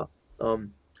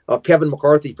Kevin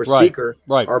McCarthy for Speaker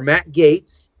are Matt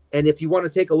Gaetz. And if you want to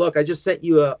take a look, I just sent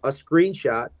you a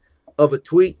screenshot of a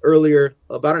tweet earlier,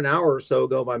 about an hour or so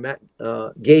ago, by Matt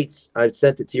Gaetz. I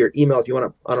sent it to your email if you want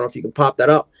to. I don't know if you can pop that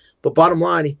up. But bottom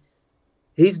line,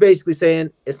 he's basically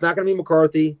saying it's not going to be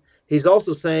McCarthy. He's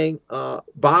also saying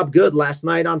Bob Good last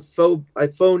night on Faux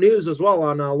News as well,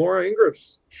 on Laura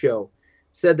Ingraham's show,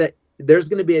 said that there's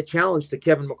going to be a challenge to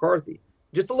Kevin McCarthy.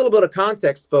 Just a little bit of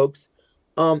context, folks.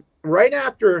 Right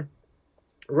after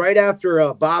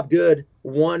Bob Good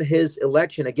won his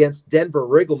election against Denver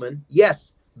Riggleman,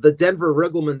 yes, the Denver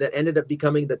Riggleman that ended up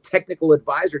becoming the technical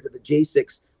advisor to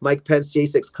the Mike Pence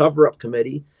J6 cover-up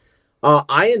committee,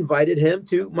 I invited him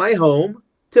to my home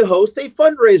to host a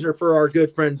fundraiser for our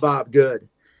good friend Bob Good.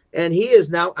 And he is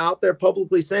now out there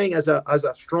publicly saying, as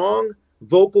a strong,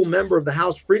 vocal member of the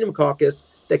House Freedom Caucus,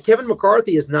 that Kevin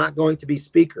McCarthy is not going to be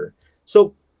Speaker.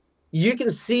 So you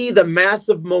can see the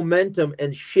massive momentum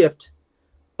and shift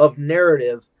of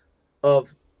narrative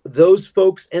of those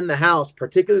folks in the House,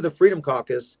 particularly the Freedom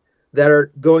Caucus, that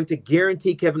are going to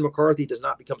guarantee Kevin McCarthy does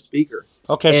not become Speaker.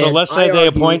 Okay, so let's say they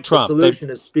appoint Trump. The solution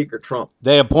is Speaker Trump.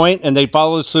 They appoint and they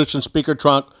follow the solution, Speaker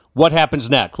Trump. What happens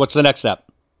next? What's the next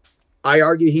step? I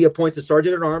argue he appoints a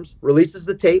sergeant at arms, releases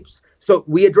the tapes. So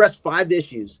we addressed 5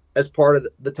 issues as part of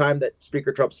the time that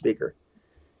Speaker Trump's Speaker.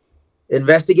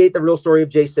 Investigate the real story of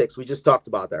J6. We just talked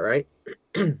about that, right?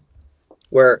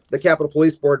 Where the Capitol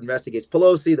Police Board investigates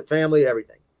Pelosi, the family,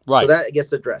 everything. Right. So that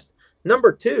gets addressed.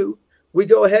 Number 2, we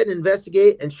go ahead and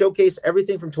investigate and showcase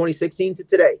everything from 2016 to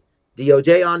today.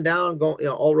 DOJ on down,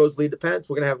 all roads lead to Pence.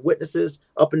 We're going to have witnesses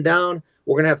up and down.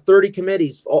 We're going to have 30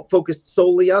 committees all focused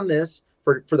solely on this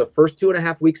for the first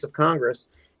 2.5 weeks of Congress.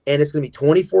 And it's going to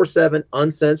be 24/7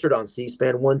 uncensored on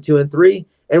C-SPAN 1, 2, and 3.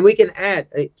 And we can add,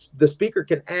 the Speaker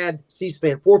can add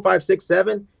C-SPAN 4, 5, 6,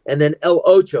 7, and then El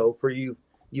Ocho for you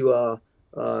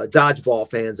dodgeball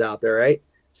fans out there, right?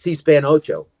 C-SPAN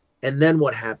Ocho. And then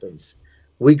what happens?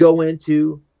 We go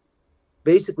into,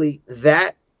 basically,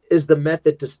 that is the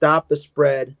method to stop the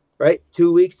spread, right?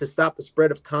 2 weeks to stop the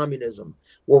spread of communism,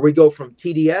 where we go from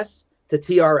TDS to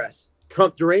TRS,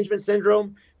 Trump derangement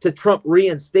syndrome to Trump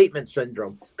reinstatement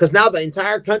syndrome, because now the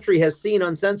entire country has seen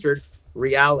uncensored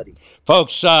reality.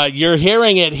 Folks, you're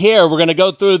hearing it here. We're going to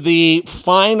go through the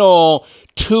final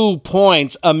 2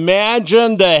 points.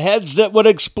 Imagine the heads that would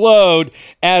explode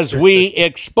as we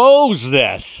expose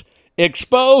this.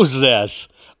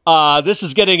 This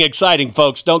is getting exciting,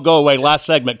 folks. Don't go away. Last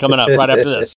segment coming up right after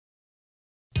this.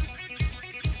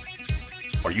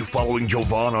 Are you following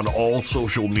Jovan on all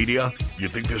social media? You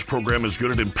think this program is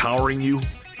good at empowering you?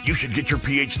 You should get your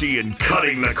PhD in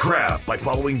cutting the crap by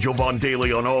following Jovan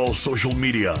Daly on all social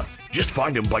media. Just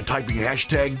find him by typing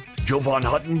hashtag Jovan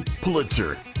Hutton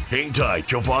Pulitzer. Hang tight,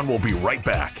 Jovan will be right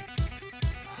back.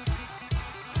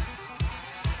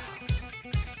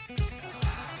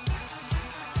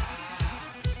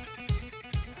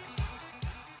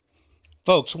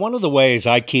 Folks, one of the ways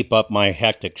I keep up my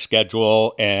hectic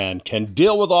schedule and can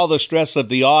deal with all the stress of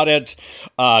the audits,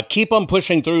 keep on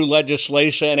pushing through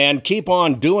legislation, and keep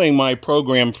on doing my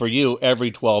program for you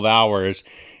every 12 hours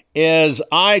is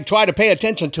I try to pay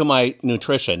attention to my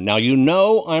nutrition. Now, you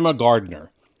know I'm a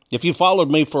gardener. If you followed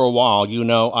me for a while, you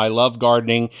know I love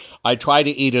gardening. I try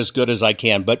to eat as good as I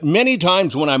can. But many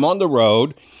times when I'm on the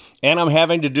road and I'm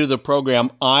having to do the program,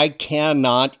 I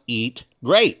cannot eat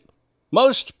great.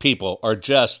 Most people are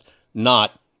just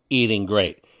not eating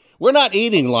great. We're not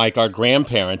eating like our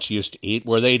grandparents used to eat,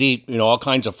 where they'd eat, all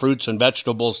kinds of fruits and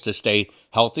vegetables to stay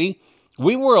healthy.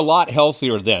 We were a lot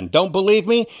healthier then. Don't believe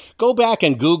me? Go back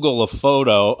and Google a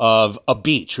photo of a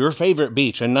beach, your favorite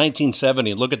beach in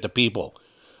 1970. Look at the people.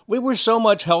 We were so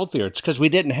much healthier. It's because we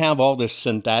didn't have all this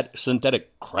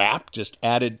synthetic crap just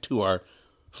added to our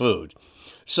food.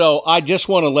 So I just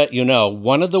want to let you know,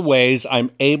 one of the ways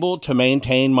I'm able to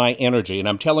maintain my energy, and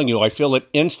I'm telling you, I feel it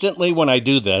instantly when I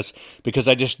do this, because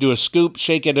I just do a scoop,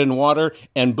 shake it in water,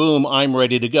 and boom, I'm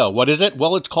ready to go. What is it?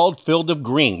 Well, it's called Field of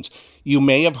Greens. You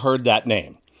may have heard that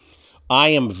name. I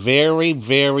am very,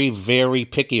 very, very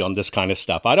picky on this kind of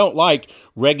stuff. I don't like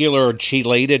regular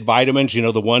chelated vitamins,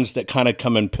 the ones that kind of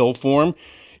come in pill form.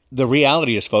 The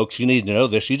reality is, folks, you need to know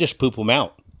this, you just poop them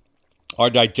out. Our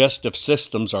digestive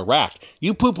systems are racked.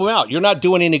 You poop them out. You're not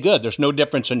doing any good. There's no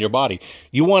difference in your body.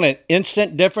 You want an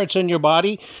instant difference in your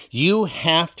body? You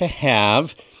have to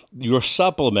have your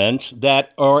supplements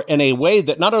that are in a way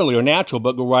that not only are natural,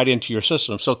 but go right into your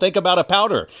system. So think about a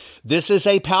powder. This is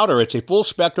a powder. It's a full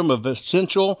spectrum of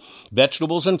essential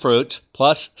vegetables and fruits,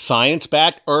 plus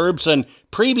science-backed herbs and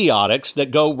prebiotics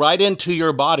that go right into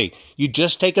your body. You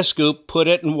just take a scoop, put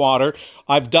it in water.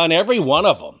 I've done every one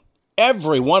of them.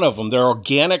 Every one of them. They're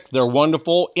organic. They're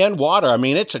wonderful in water. I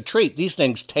mean, it's a treat. These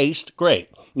things taste great.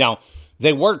 Now,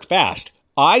 they work fast.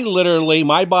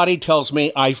 My body tells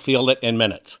me I feel it in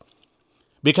minutes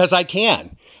because I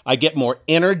can. I get more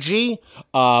energy.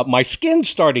 My skin's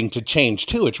starting to change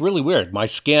too. It's really weird. My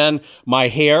skin, my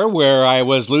hair, where I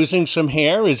was losing some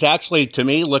hair, is actually, to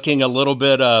me, looking a little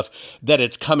bit of that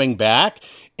it's coming back.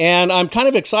 And I'm kind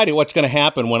of excited what's going to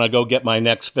happen when I go get my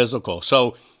next physical.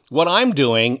 So what I'm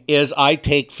doing is I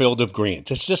take Field of Greens.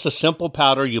 It's just a simple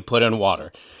powder you put in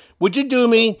water. Would you do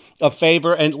me a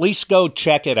favor and at least go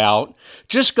check it out?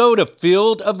 Just go to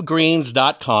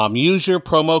fieldofgreens.com. Use your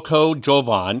promo code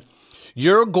Jovan.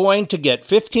 You're going to get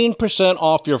 15%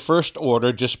 off your first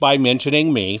order just by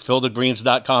mentioning me,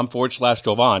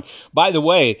 fieldofgreens.com/Jovan. By the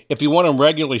way, if you want them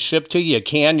regularly shipped to you, you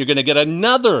can. You're going to get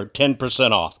another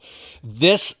 10% off.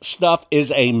 This stuff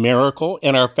is a miracle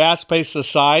in our fast-paced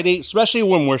society, especially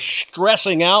when we're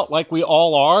stressing out like we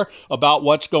all are about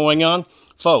what's going on.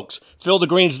 Folks,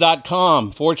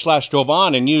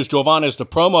 fieldofgreens.com/Jovan and use Jovan as the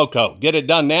promo code. Get it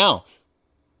done now.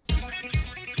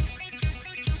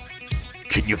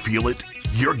 Can you feel it?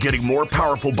 You're getting more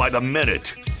powerful by the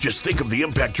minute. Just think of the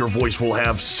impact your voice will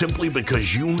have simply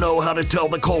because you know how to tell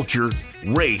the culture,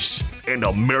 race, and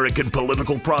American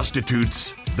political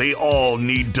prostitutes they all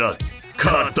need to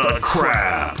cut the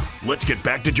crap. Let's get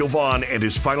back to Jovan and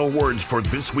his final words for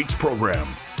this week's program.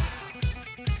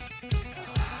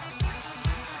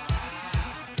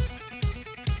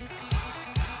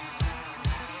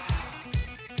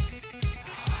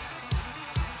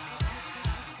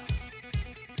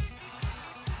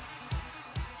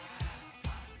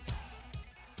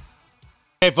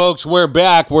 Hey, folks, we're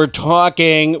back. We're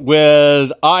talking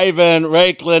with Ivan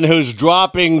Raiklin, who's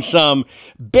dropping some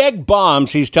big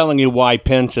bombs. He's telling you why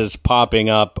Pence is popping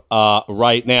up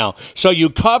right now. So you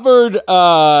covered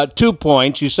 2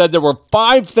 points. You said there were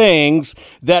 5 things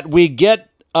that we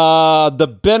get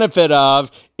the benefit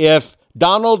of if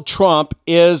Donald Trump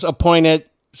is appointed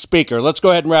speaker. Let's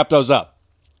go ahead and wrap those up.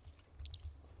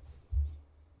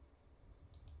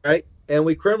 Right. And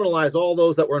we criminalize all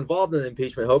those that were involved in the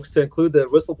impeachment hoax, to include the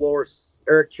whistleblower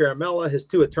Eric Ciaramella, his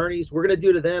 2 attorneys. We're going to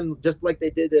do to them just like they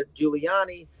did to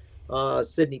Giuliani,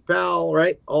 Sidney Powell,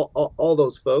 right? All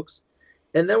those folks.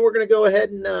 And then we're going to go ahead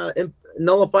and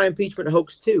nullify impeachment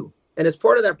hoax 2. And as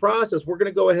part of that process, we're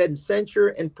going to go ahead and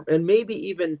censure and maybe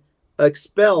even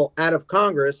expel out of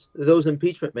Congress those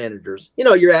impeachment managers. You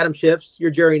know, your Adam Schiffs,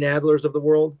 your Jerry Nadlers of the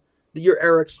world, your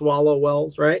Eric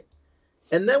Swallowwells, right?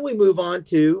 And then we move on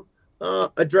to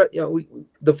address,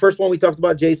 the first one we talked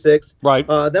about, J6. Right.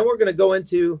 Then we're going to go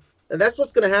into And that's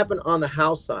what's going to happen on the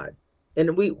House side.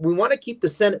 And we want to keep the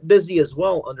Senate busy as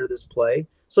well under this play.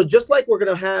 So just like we're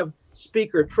going to have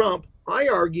Speaker Trump, I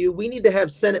argue we need to have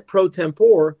Senate pro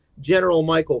tempore General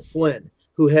Michael Flynn,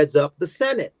 who heads up the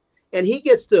Senate. And he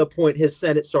gets to appoint his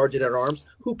Senate Sergeant at Arms,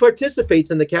 who participates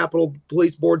in the Capitol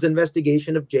Police Board's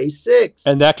investigation of J6.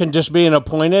 And that can just be an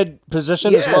appointed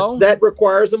position as well? Yes, that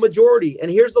requires a majority.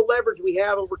 And here's the leverage we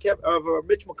have over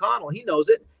Mitch McConnell. He knows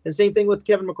it. And same thing with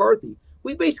Kevin McCarthy.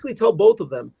 We basically tell both of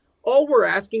them, all we're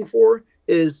asking for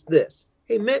is this.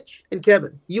 Hey, Mitch and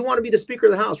Kevin, you want to be the Speaker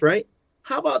of the House, right?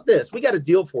 How about this? We got a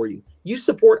deal for you. You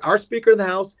support our Speaker of the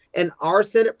House and our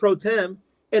Senate pro tem,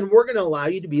 and we're going to allow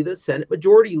you to be the Senate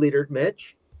Majority Leader,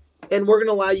 Mitch. And we're going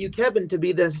to allow you, Kevin, to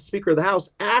be the Speaker of the House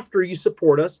after you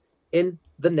support us in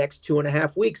the next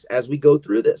 2.5 weeks as we go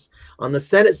through this. On the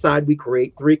Senate side, we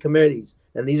create 3 committees,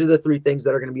 and these are the 3 things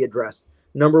that are going to be addressed.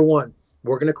 Number 1,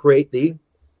 we're going to create the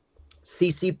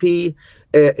CCP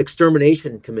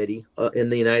Extermination Committee in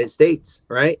the United States,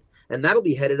 right? And that'll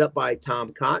be headed up by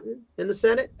Tom Cotton in the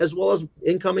Senate, as well as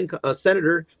incoming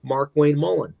Senator Mark Wayne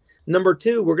Mullen. Number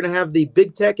 2, we're going to have the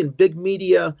Big Tech and Big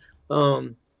Media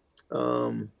Remediation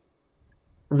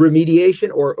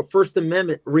or First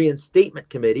Amendment Reinstatement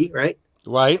Committee, right?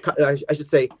 Right. I should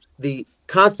say the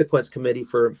Consequence Committee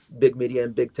for Big Media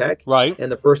and Big Tech. Right.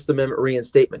 And the First Amendment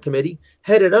Reinstatement Committee,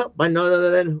 headed up by none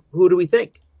other than, who do we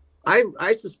think?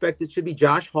 I suspect it should be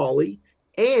Josh Hawley,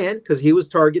 and because he was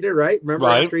targeted, right? Remember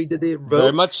after he did the vote?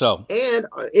 Very much so. And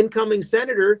incoming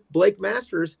Senator Blake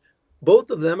Masters,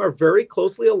 both of them are very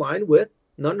closely aligned with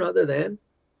none other than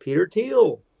Peter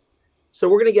Thiel. So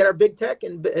we're going to get our big tech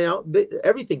and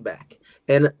everything back.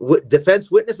 And defense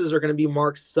witnesses are going to be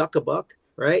Mark Zuckerbuck,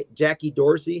 right? Jackie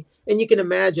Dorsey. And you can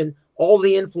imagine all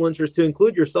the influencers, to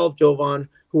include yourself, Jovan,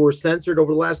 who were censored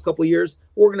over the last couple of years.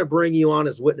 We're going to bring you on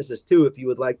as witnesses, too, if you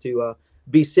would like to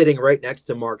be sitting right next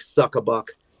to Mark Zuckerbuck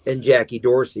and Jackie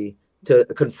Dorsey to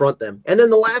confront them. And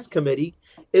then the last committee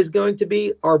is going to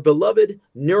be our beloved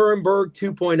Nuremberg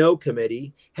 2.0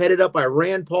 committee, headed up by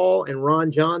Rand Paul and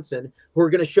Ron Johnson, who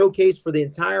are going to showcase for the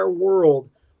entire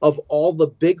world of all the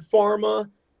big pharma,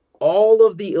 all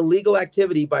of the illegal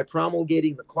activity by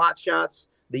promulgating the clot shots,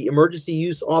 the emergency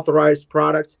use authorized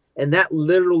products, and that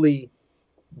literally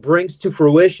brings to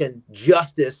fruition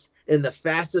justice in the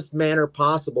fastest manner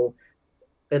possible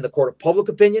in the court of public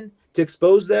opinion to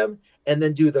expose them, and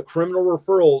then do the criminal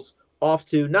referrals off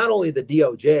to not only the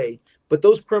DOJ, but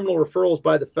those criminal referrals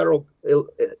by the federal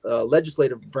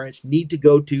legislative branch need to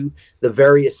go to the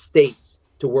various states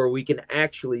to where we can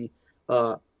actually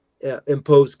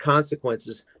impose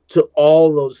consequences to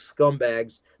all those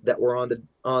scumbags that were on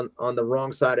the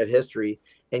wrong side of history.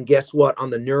 And guess what? On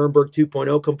the Nuremberg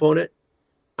 2.0 component,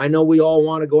 I know we all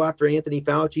want to go after Anthony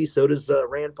Fauci. So does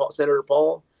Senator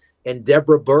Paul and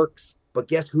Deborah Birx. But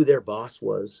guess who their boss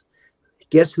was?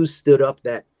 Guess who stood up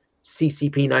that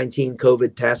CCP-19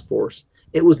 COVID task force?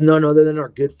 It was none other than our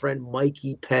good friend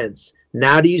Mikey Pence.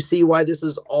 Now do you see why this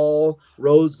is all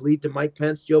roads lead to Mike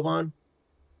Pence, Jovan?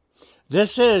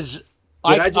 This is...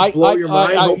 Did I just blow your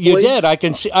mind? You did. I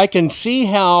can see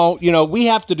how, we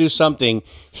have to do something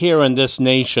here in this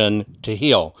nation to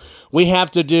heal. We have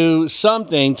to do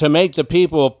something to make the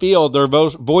people feel their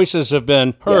voices have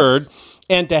been heard. Yes.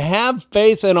 And to have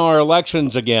faith in our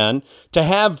elections again, to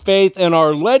have faith in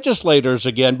our legislators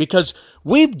again, because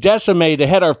we've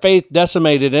had our faith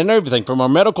decimated in everything from our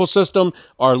medical system,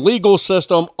 our legal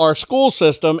system, our school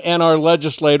system, and our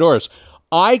legislators.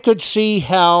 I could see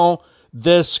how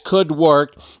this could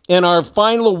work. In our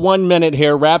final 1 minute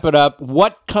here, wrap it up.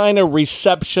 What kind of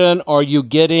reception are you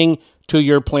getting to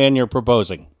your plan you're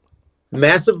proposing?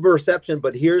 Massive reception,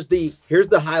 but here's the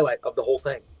highlight of the whole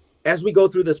thing. As we go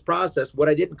through this process, what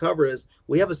I didn't cover is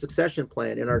we have a succession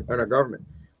plan in our government.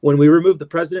 When we remove the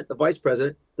president, the vice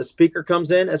president, the speaker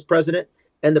comes in as president,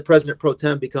 and the president pro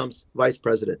tem becomes vice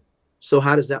president. So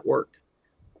how does that work?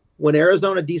 When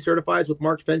Arizona decertifies with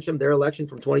Mark Fincham their election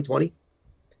from 2020,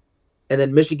 and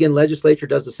then Michigan legislature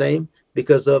does the same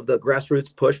because of the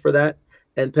grassroots push for that,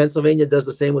 and Pennsylvania does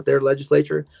the same with their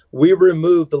legislature, we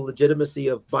remove the legitimacy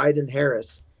of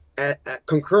Biden-Harris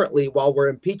concurrently while we're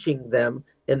impeaching them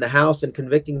in the House and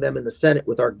convicting them in the Senate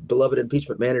with our beloved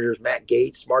impeachment managers, Matt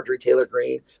Gaetz, Marjorie Taylor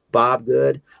Greene, Bob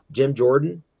Good, Jim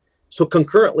Jordan. So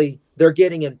concurrently, they're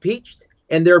getting impeached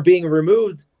and they're being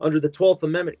removed under the 12th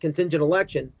Amendment contingent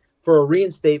election for a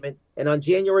reinstatement. And on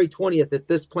January 20th, if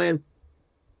this plan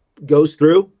goes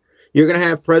through, you're going to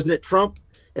have President Trump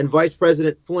and Vice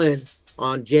President Flynn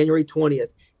on January 20th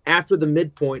after the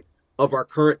midpoint of our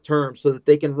current term so that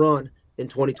they can run in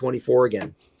 2024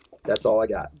 again. That's all I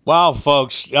got. Wow,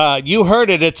 folks. You heard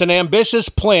it. It's an ambitious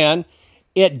plan.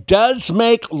 it does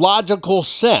make logical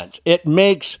sense. It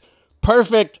makes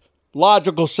perfect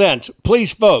logical sense.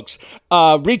 Please, folks,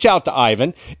 reach out to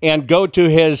Ivan and go to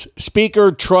his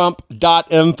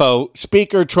speakertrump.info,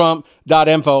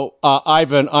 speakertrump.info.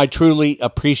 Ivan, I truly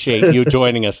appreciate you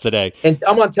joining us today. And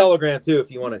I'm on Telegram, too, if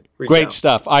you want to reach Great out.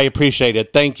 stuff. I apprint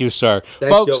it. Thank you, sir.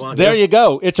 Thanks, folks, Jovan. there you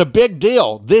go. It's a big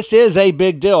deal. This is a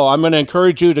big deal. I'm going to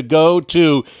encourage you to go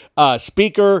to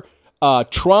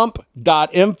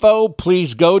speakertrump.info.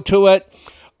 Please go to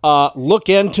it. Look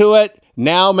into it.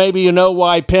 Now maybe you know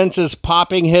why Pence is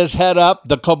popping his head up.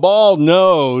 The cabal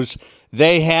knows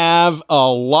they have a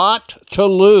lot to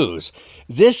lose.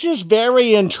 This is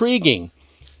very intriguing.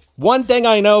 One thing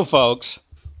I know, folks,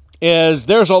 is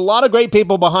there's a lot of great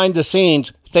people behind the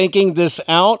scenes thinking this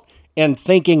out and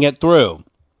thinking it through.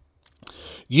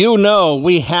 You know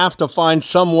we have to find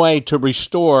some way to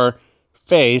restore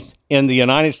faith in the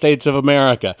United States of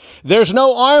America. There's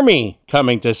no army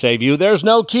coming to save you. There's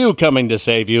no Q coming to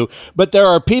save you. But there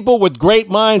are people with great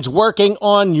minds working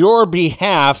on your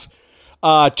behalf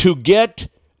to get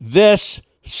this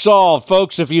solved.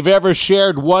 Folks, if you've ever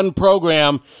shared one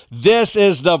program, this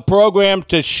is the program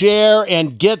to share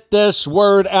and get this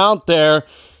word out there,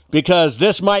 because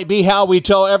this might be how we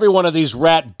tell every one of these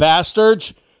rat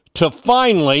bastards to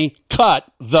finally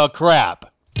cut the crap.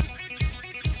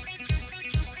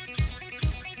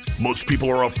 Most people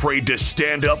are afraid to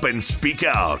stand up and speak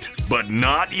out, but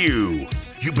not you.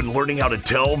 You've been learning how to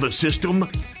tell the system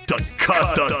to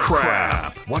cut the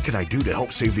crap. What can I do to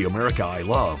help save the America I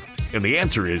love? And the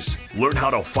answer is learn how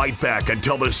to fight back and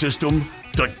tell the system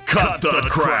to cut the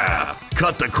crap.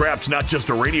 Cut the Crap's not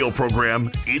just a radio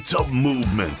program, it's a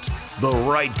movement. The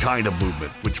right kind of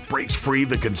movement, which breaks free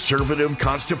the conservative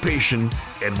constipation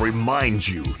and reminds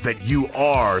you that you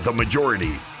are the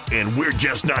majority. And we're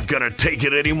just not going to take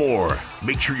it anymore.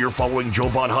 Make sure you're following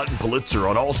Jovan Hutton Pulitzer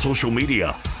on all social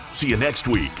media. See you next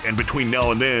week. And between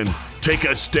now and then, take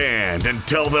a stand and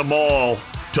tell them all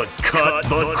to cut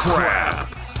the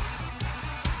crap.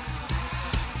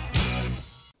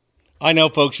 I know,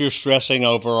 folks, you're stressing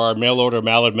over our mail-order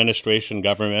maladministration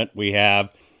government. We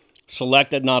have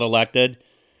selected, not elected.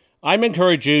 I'm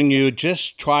encouraging you,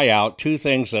 just try out two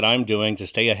things that I'm doing to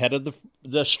stay ahead of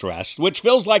the stress, which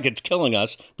feels like it's killing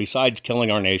us, besides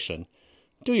killing our nation.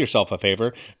 Do yourself a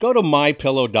favor. Go to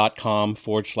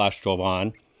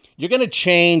mypillow.com/Jovan. You're going to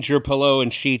change your pillow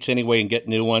and sheets anyway and get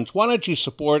new ones. Why don't you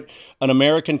support an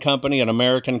American company, an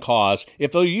American cause?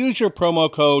 If you'll use your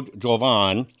promo code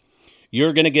Jovan,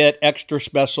 you're going to get extra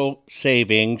special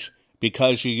savings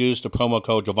because you used the promo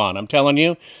code Jovan. I'm telling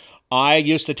you, I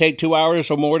used to take 2 hours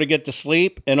or more to get to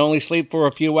sleep and only sleep for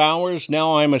a few hours.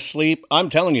 Now I'm asleep. I'm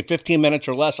telling you, 15 minutes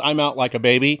or less, I'm out like a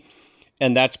baby.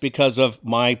 And that's because of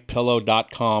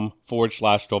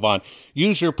mypillow.com/Jovan.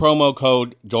 Use your promo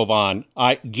code Jovan.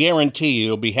 I guarantee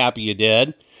you'll be happy you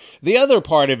did. The other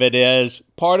part of it is,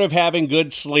 part of having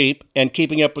good sleep and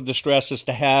keeping up with the stress is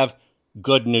to have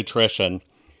good nutrition.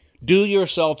 Do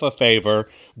yourself a favor.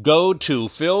 Go to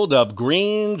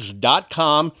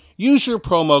fieldofgreens.com. Use your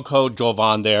promo code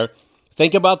Jovan there.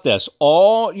 Think about this.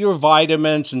 All your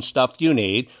vitamins and stuff you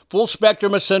need, full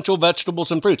spectrum essential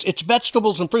vegetables and fruits. It's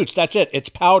vegetables and fruits. That's it. It's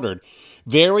powdered.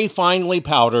 Very finely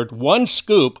powdered. One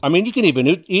scoop. I mean, you can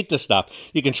even eat the stuff.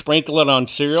 You can sprinkle it on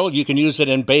cereal. You can use it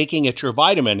in baking. It's your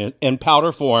vitamin in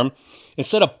powder form.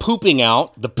 Instead of pooping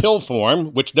out the pill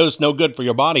form, which does no good for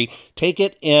your body, take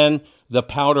it in the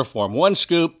powder form. One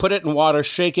scoop, put it in water,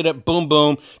 shake it up, boom,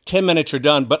 boom, 10 minutes, you're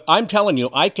done. But I'm telling you,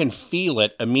 I can feel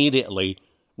it immediately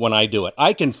when I do it.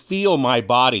 I can feel my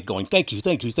body going, thank you,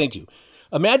 thank you, thank you.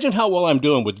 Imagine how well I'm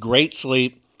doing with great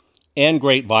sleep and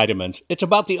great vitamins. It's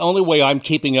about the only way I'm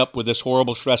keeping up with this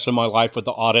horrible stress in my life with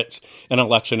the audits and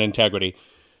election integrity.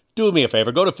 Do me a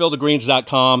favor. Go to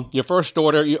fieldofgreens.com. Your first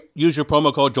order, use your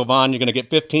promo code Jovan. You're going to get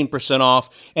 15% off.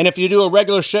 And if you do a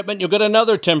regular shipment, you'll get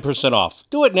another 10% off.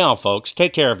 Do it now, folks.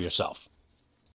 Take care of yourself.